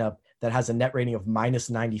a lineup that has a net rating of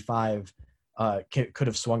 -95 could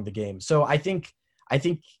have swung the game. So I think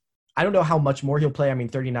I don't know how much more he'll play. I mean,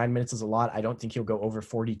 39 minutes is a lot. I don't think he'll go over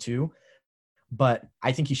 42, but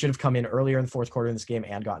I think he should have come in earlier in the fourth quarter in this game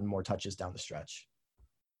and gotten more touches down the stretch.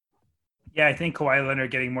 Yeah, I think Kawhi Leonard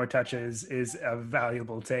getting more touches is a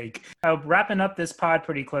valuable take. Wrapping up this pod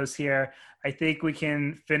pretty close here, I think we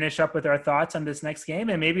can finish up with our thoughts on this next game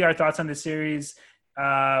and maybe our thoughts on the series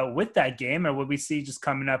with that game or what we see just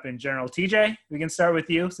coming up in general. TJ, we can start with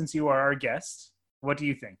you since you are our guest. What do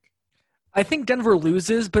you think? I think Denver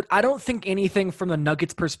loses, but I don't think anything from the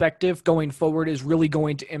Nuggets perspective going forward is really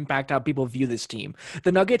going to impact how people view this team.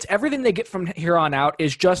 The Nuggets, everything they get from here on out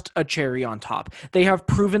is just a cherry on top. They have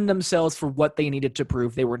proven themselves for what they needed to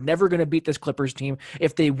prove. They were never going to beat this Clippers team.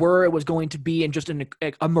 If they were, it was going to be in just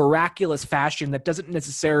a miraculous fashion that doesn't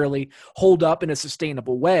necessarily hold up in a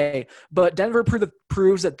sustainable way. But Denver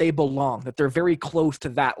proves that they belong, that they're very close to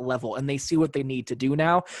that level, and they see what they need to do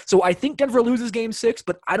now. So I think Denver loses Game 6,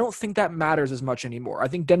 but I don't think that matters as much anymore. I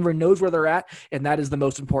think Denver knows where they're at, and that is the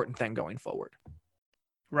most important thing going forward.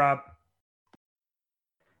 Rob?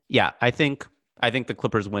 Yeah, I think the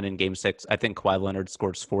Clippers win in Game 6. I think Kawhi Leonard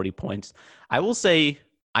scores 40 points. I will say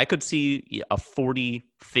I could see a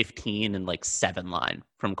 40-15 and 7 line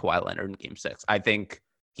from Kawhi Leonard in Game 6. I think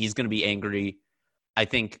he's going to be angry. I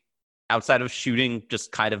think outside of shooting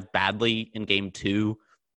just kind of badly in Game 2,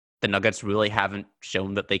 the Nuggets really haven't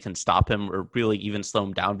shown that they can stop him or really even slow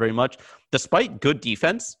him down very much. Despite good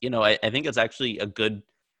defense, I think it's actually a good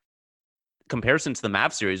comparison to the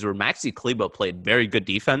Mavs series where Maxi Kleber played very good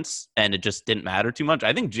defense and it just didn't matter too much.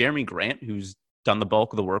 I think Jeremy Grant, who's done the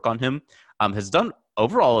bulk of the work on him, has done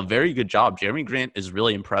overall a very good job. Jeremy Grant is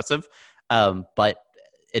really impressive, but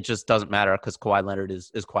it just doesn't matter because Kawhi Leonard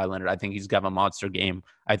is Kawhi Leonard. I think he's got a monster game.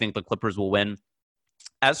 I think the Clippers will win.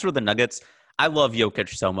 As for the Nuggets, I love Jokic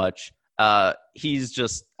so much. He's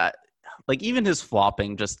just like, even his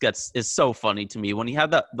flopping just is so funny to me. When he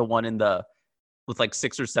had the one with like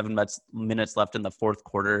 6 or 7 minutes left in the fourth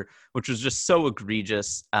quarter, which was just so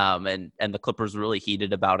egregious, and the Clippers were really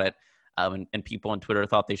heated about it, and people on Twitter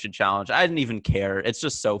thought they should challenge. I didn't even care. It's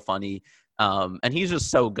just so funny. And he's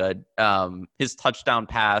just so good. His touchdown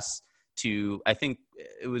pass to, I think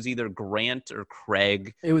it was either Grant or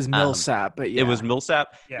Craig. It was Millsap, but yeah. It was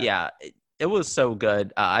Millsap. Yeah. It was so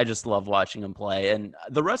good. I just love watching him play. And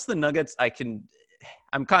the rest of the Nuggets,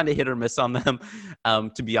 I'm kind of hit or miss on them,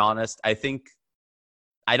 to be honest.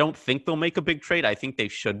 I don't think they'll make a big trade. I think they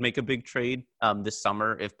should make a big trade this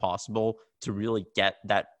summer, if possible, to really get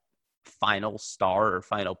that final star or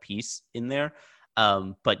final piece in there.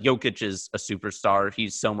 But Jokic is a superstar.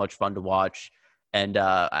 He's so much fun to watch, and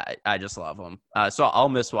I just love him. So I'll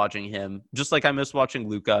miss watching him, just like I miss watching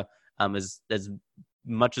Luka. As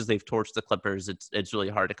much as they've torched the Clippers, it's really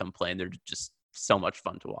hard to complain. They're just so much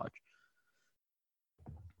fun to watch.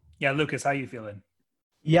 Yeah, Lucas, how you feeling?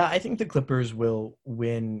 Yeah, I think the Clippers will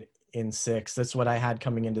win in 6. That's what I had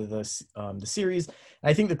coming into this the series. And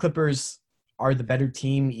I think the Clippers are the better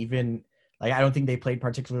team, even. Like, I don't think they played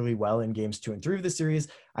particularly well in games 2 and 3 of the series.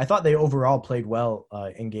 I thought they overall played well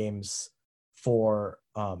in games 4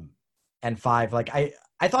 and 5. Like,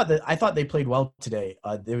 I thought they played well today.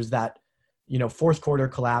 There was that, fourth quarter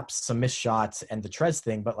collapse, some missed shots, and the Trez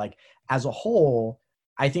thing. But like, as a whole,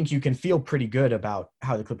 I think you can feel pretty good about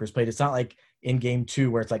how the Clippers played. It's not like in game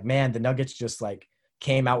 2 where it's like, man, the Nuggets just like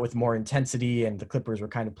came out with more intensity and the Clippers were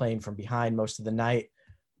kind of playing from behind most of the night.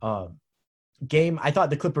 I thought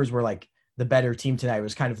the Clippers were like the better team tonight. It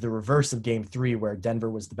was kind of the reverse of game 3 where Denver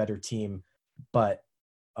was the better team, but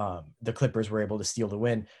the Clippers were able to steal the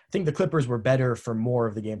win. I think the Clippers were better for more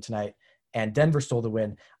of the game tonight, and Denver stole the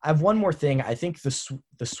win. I have one more thing. I think the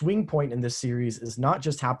swing point in this series is not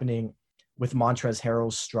just happening with Montrezl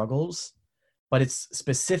Harrell's struggles, but it's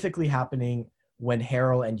specifically happening when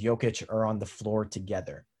Harrell and Jokic are on the floor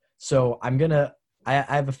together. So I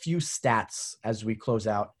have a few stats as we close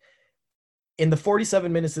out. In the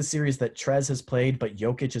 47 minutes of the series that Trez has played, but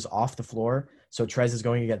Jokic is off the floor, so Trez is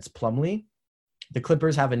going against Plumlee, the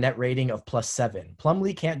Clippers have a net rating of +7.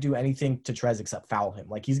 Plumlee can't do anything to Trez except foul him.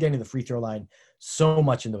 Like, he's getting to the free throw line so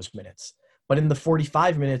much in those minutes. But in the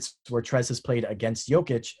 45 minutes where Trez has played against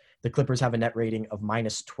Jokic, the Clippers have a net rating of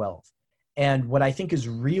 -12. And what I think is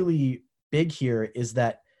really big here is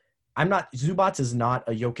that Zubac is not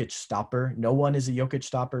a Jokic stopper. No one is a Jokic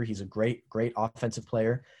stopper. He's a great, great offensive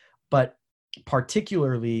player. But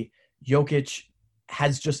particularly, Jokic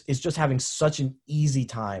is just having such an easy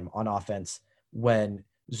time on offense when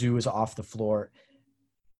Zoo is off the floor.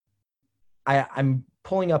 I'm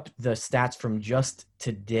pulling up the stats from just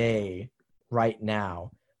today right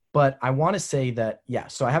now, but I want to say that,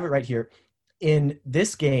 so I have it right here. In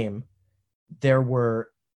this game, there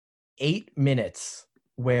were 8 minutes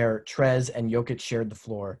where Trez and Jokic shared the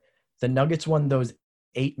floor. The Nuggets won those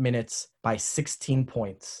 8 minutes by 16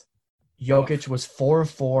 points. Jokic was 4 of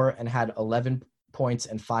 4 and had 11 points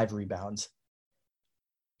and 5 rebounds.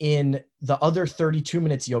 In the other 32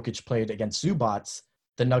 minutes Jokic played against Zubac,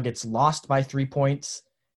 the Nuggets lost by 3 points.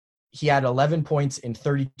 He had 11 points in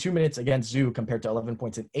 32 minutes against Zoo compared to 11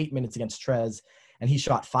 points in 8 minutes against Trez, and he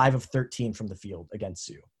shot 5 of 13 from the field against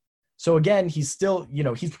Zoo. So again, he's still,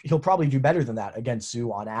 he'll probably do better than that against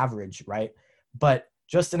Zoo on average, right? But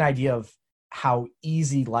just an idea of how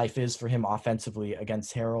easy life is for him offensively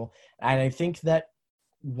against Harrell. And I think that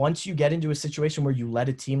once you get into a situation where you let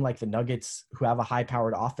a team like the Nuggets, who have a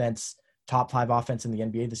high-powered offense, top 5 offense in the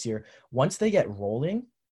NBA this year, once they get rolling,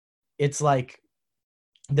 it's like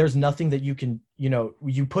there's nothing that you can,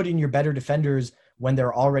 you put in your better defenders when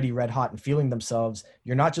they're already red hot and feeling themselves.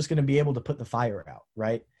 You're not just going to be able to put the fire out,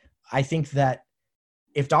 right? I think that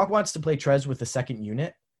if Doc wants to play Trez with the second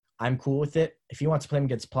unit, I'm cool with it. If he wants to play him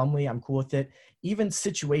against Plumlee, I'm cool with it. Even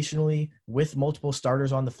situationally, with multiple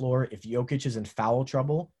starters on the floor, if Jokic is in foul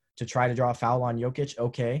trouble to try to draw a foul on Jokic,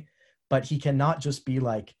 okay. But he cannot just be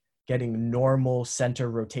like getting normal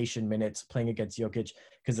center rotation minutes playing against Jokic,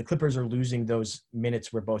 because the Clippers are losing those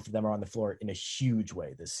minutes where both of them are on the floor in a huge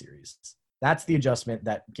way this series. That's the adjustment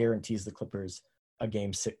that guarantees the Clippers a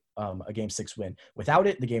game 6 win. Without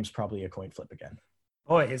it, the game's probably a coin flip again.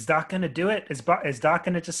 Boy, is Doc going to do it? Is Doc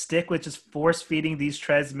going to just stick with just force feeding these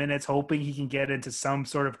Trez minutes, hoping he can get into some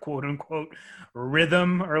sort of quote unquote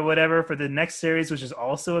rhythm or whatever for the next series, which is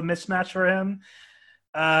also a mismatch for him?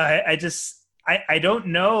 I don't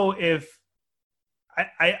know if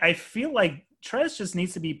I feel like Trez just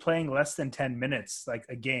needs to be playing less than 10 minutes, like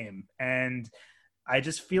a game. And I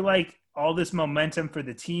just feel like all this momentum for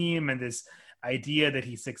the team and this idea that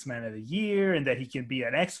he's 6th man of the year and that he can be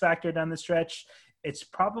an X factor down the stretch, it's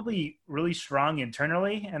probably really strong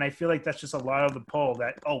internally. And I feel like that's just a lot of the pull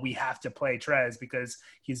that, we have to play Trez because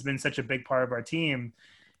he's been such a big part of our team.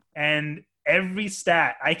 And every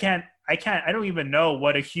stat, I don't even know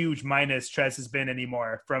what a huge minus Trez has been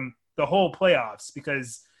anymore from the whole playoffs,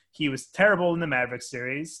 because he was terrible in the Mavericks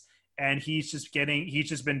series and he's just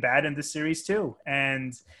been bad in this series too.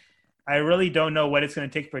 And I really don't know what it's going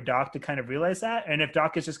to take for Doc to kind of realize that. And if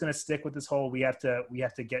Doc is just going to stick with this whole, we have to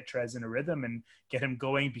get Trez in a rhythm and get him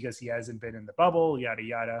going because he hasn't been in the bubble, yada,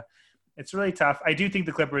 yada. It's really tough. I do think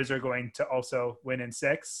the Clippers are going to also win in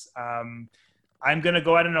 6. I'm going to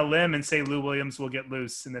go out on a limb and say Lou Williams will get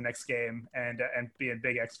loose in the next game and be a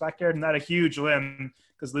big X factor. Not a huge limb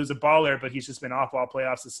because Lou's a baller, but he's just been off all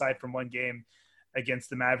playoffs aside from one game against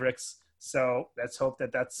the Mavericks. So let's hope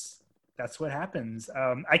that's what happens.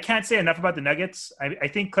 I can't say enough about the Nuggets. I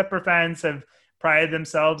think Clipper fans have prided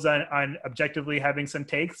themselves on objectively having some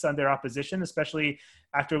takes on their opposition, especially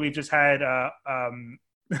after we've just had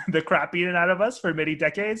the crap beaten out of us for many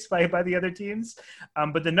decades by the other teams.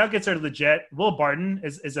 But the Nuggets are legit. Will Barton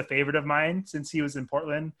is a favorite of mine since he was in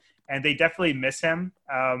Portland, and they definitely miss him.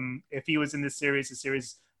 If he was in this series, the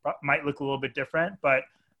series might look a little bit different, but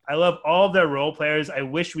I love all of their role players. I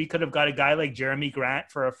wish we could have got a guy like Jeremy Grant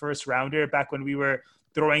for a first rounder back when we were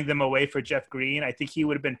throwing them away for Jeff Green. I think he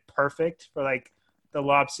would have been perfect for like the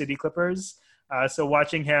Lob City Clippers. So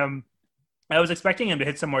watching him, I was expecting him to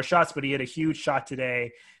hit some more shots, but he had a huge shot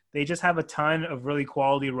today. They just have a ton of really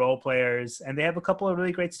quality role players, and they have a couple of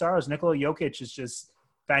really great stars. Nikola Jokic is just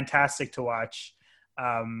fantastic to watch,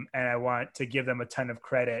 and I want to give them a ton of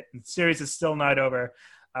credit. The series is still not over.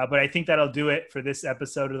 But I think that'll do it for this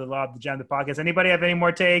episode of the Lob the Jam, the podcast. Anybody have any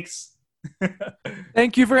more takes?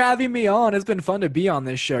 Thank you for having me on. It's been fun to be on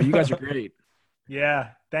this show. You guys are great.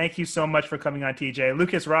 Yeah. Thank you so much for coming on, TJ.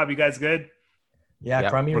 Lucas, Rob, you guys good? Yeah,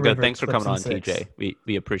 we're good. Thanks for coming on, TJ.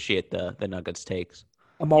 We appreciate the Nuggets takes.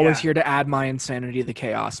 I'm always here to add my insanity to the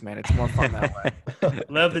chaos, man. It's more fun that way.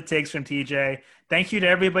 Love the takes from TJ. Thank you to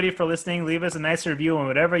everybody for listening. Leave us a nice review on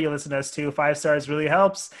whatever you listen to us to. 5 stars really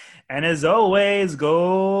helps. And as always,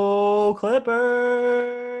 go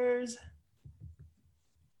Clippers!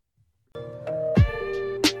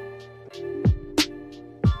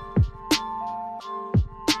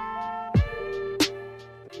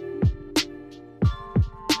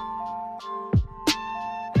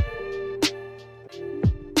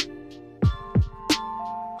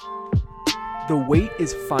 The wait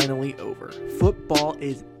is finally over. Football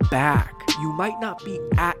is back. You might not be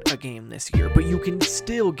at a game this year, but you can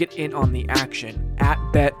still get in on the action at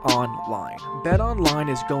BetOnline. BetOnline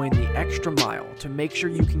is going the extra mile to make sure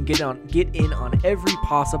you can get in on every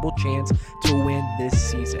possible chance to win this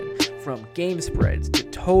season. From game spreads to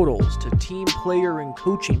totals to team player and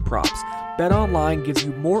coaching props, BetOnline gives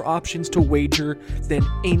you more options to wager than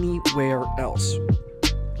anywhere else.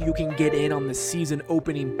 You can get in on the season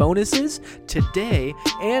opening bonuses today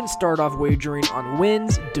and start off wagering on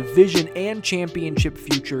wins, division, and championship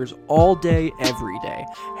futures all day, every day.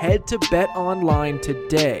 Head to BetOnline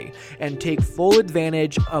today and take full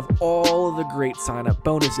advantage of all of the great sign-up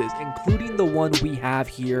bonuses, including the one we have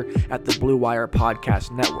here at the Blue Wire Podcast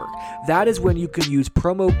Network. That is when you can use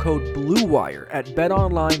promo code BLUEWIRE at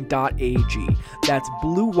betonline.ag. That's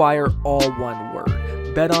Blue Wire, all one word.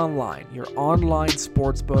 BetOnline, your online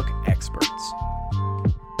sportsbook experts.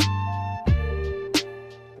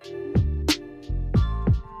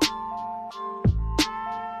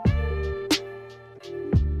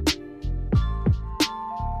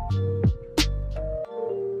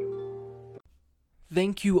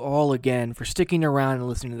 Thank you all again for sticking around and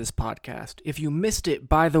listening to this podcast. If you missed it,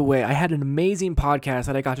 by the way, I had an amazing podcast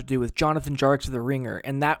that I got to do with Jonathan Jarks of The Ringer,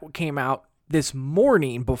 and that came out this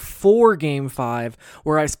morning before Game 5,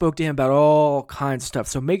 where I spoke to him about all kinds of stuff.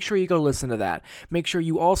 So make sure you go listen to that. Make sure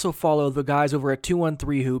you also follow the guys over at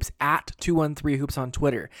 213 Hoops, at 213 Hoops on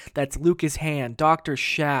Twitter. That's Lucas Hand, Dr.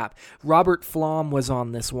 Shap, Robert Flom was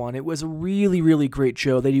on this one. It was a really, really great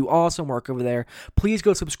show. They do awesome work over there. Please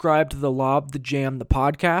go subscribe to the Lob the Jam, the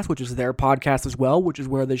podcast, which is their podcast as well, which is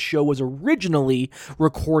where the show was originally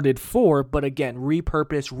recorded for, but again,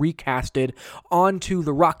 repurposed, recasted onto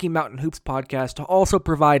the Rocky Mountain Hoops podcast podcast to also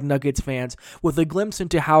provide Nuggets fans with a glimpse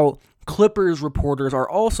into how Clippers reporters are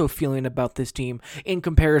also feeling about this team in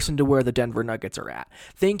comparison to where the Denver Nuggets are at.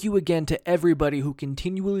 Thank you again to everybody who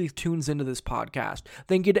continually tunes into this podcast.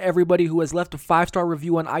 Thank you to everybody who has left a 5-star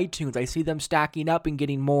review on iTunes. I see them stacking up and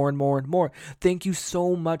getting more and more and more. Thank you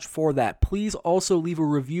so much for that. Please also leave a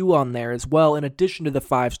review on there as well, in addition to the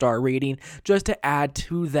 5-star rating, just to add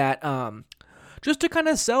to that, just to kind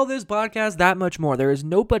of sell this podcast that much more. There is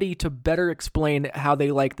nobody to better explain how they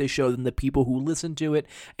like this show than the people who listen to it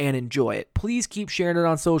and enjoy it. Please keep sharing it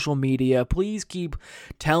on social media. Please keep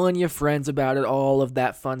telling your friends about it, all of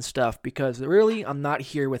that fun stuff, because really, I'm not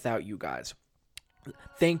here without you guys.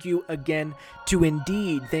 Thank you again to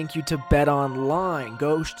Indeed. Thank you to Bet Online.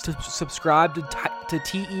 Go to subscribe to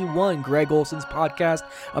TE1, Greg Olson's podcast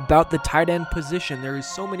about the tight end position. There is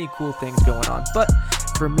so many cool things going on. But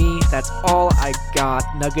for me, that's all I got.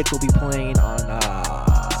 Nuggets will be playing on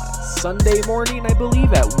Sunday morning, I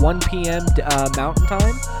believe, at 1 p.m. Mountain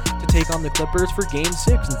Time to take on the Clippers for Game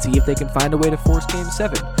 6 and see if they can find a way to force Game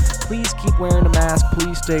 7. Please keep wearing a mask.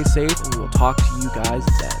 Please stay safe, and we will talk to you guys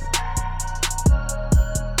then.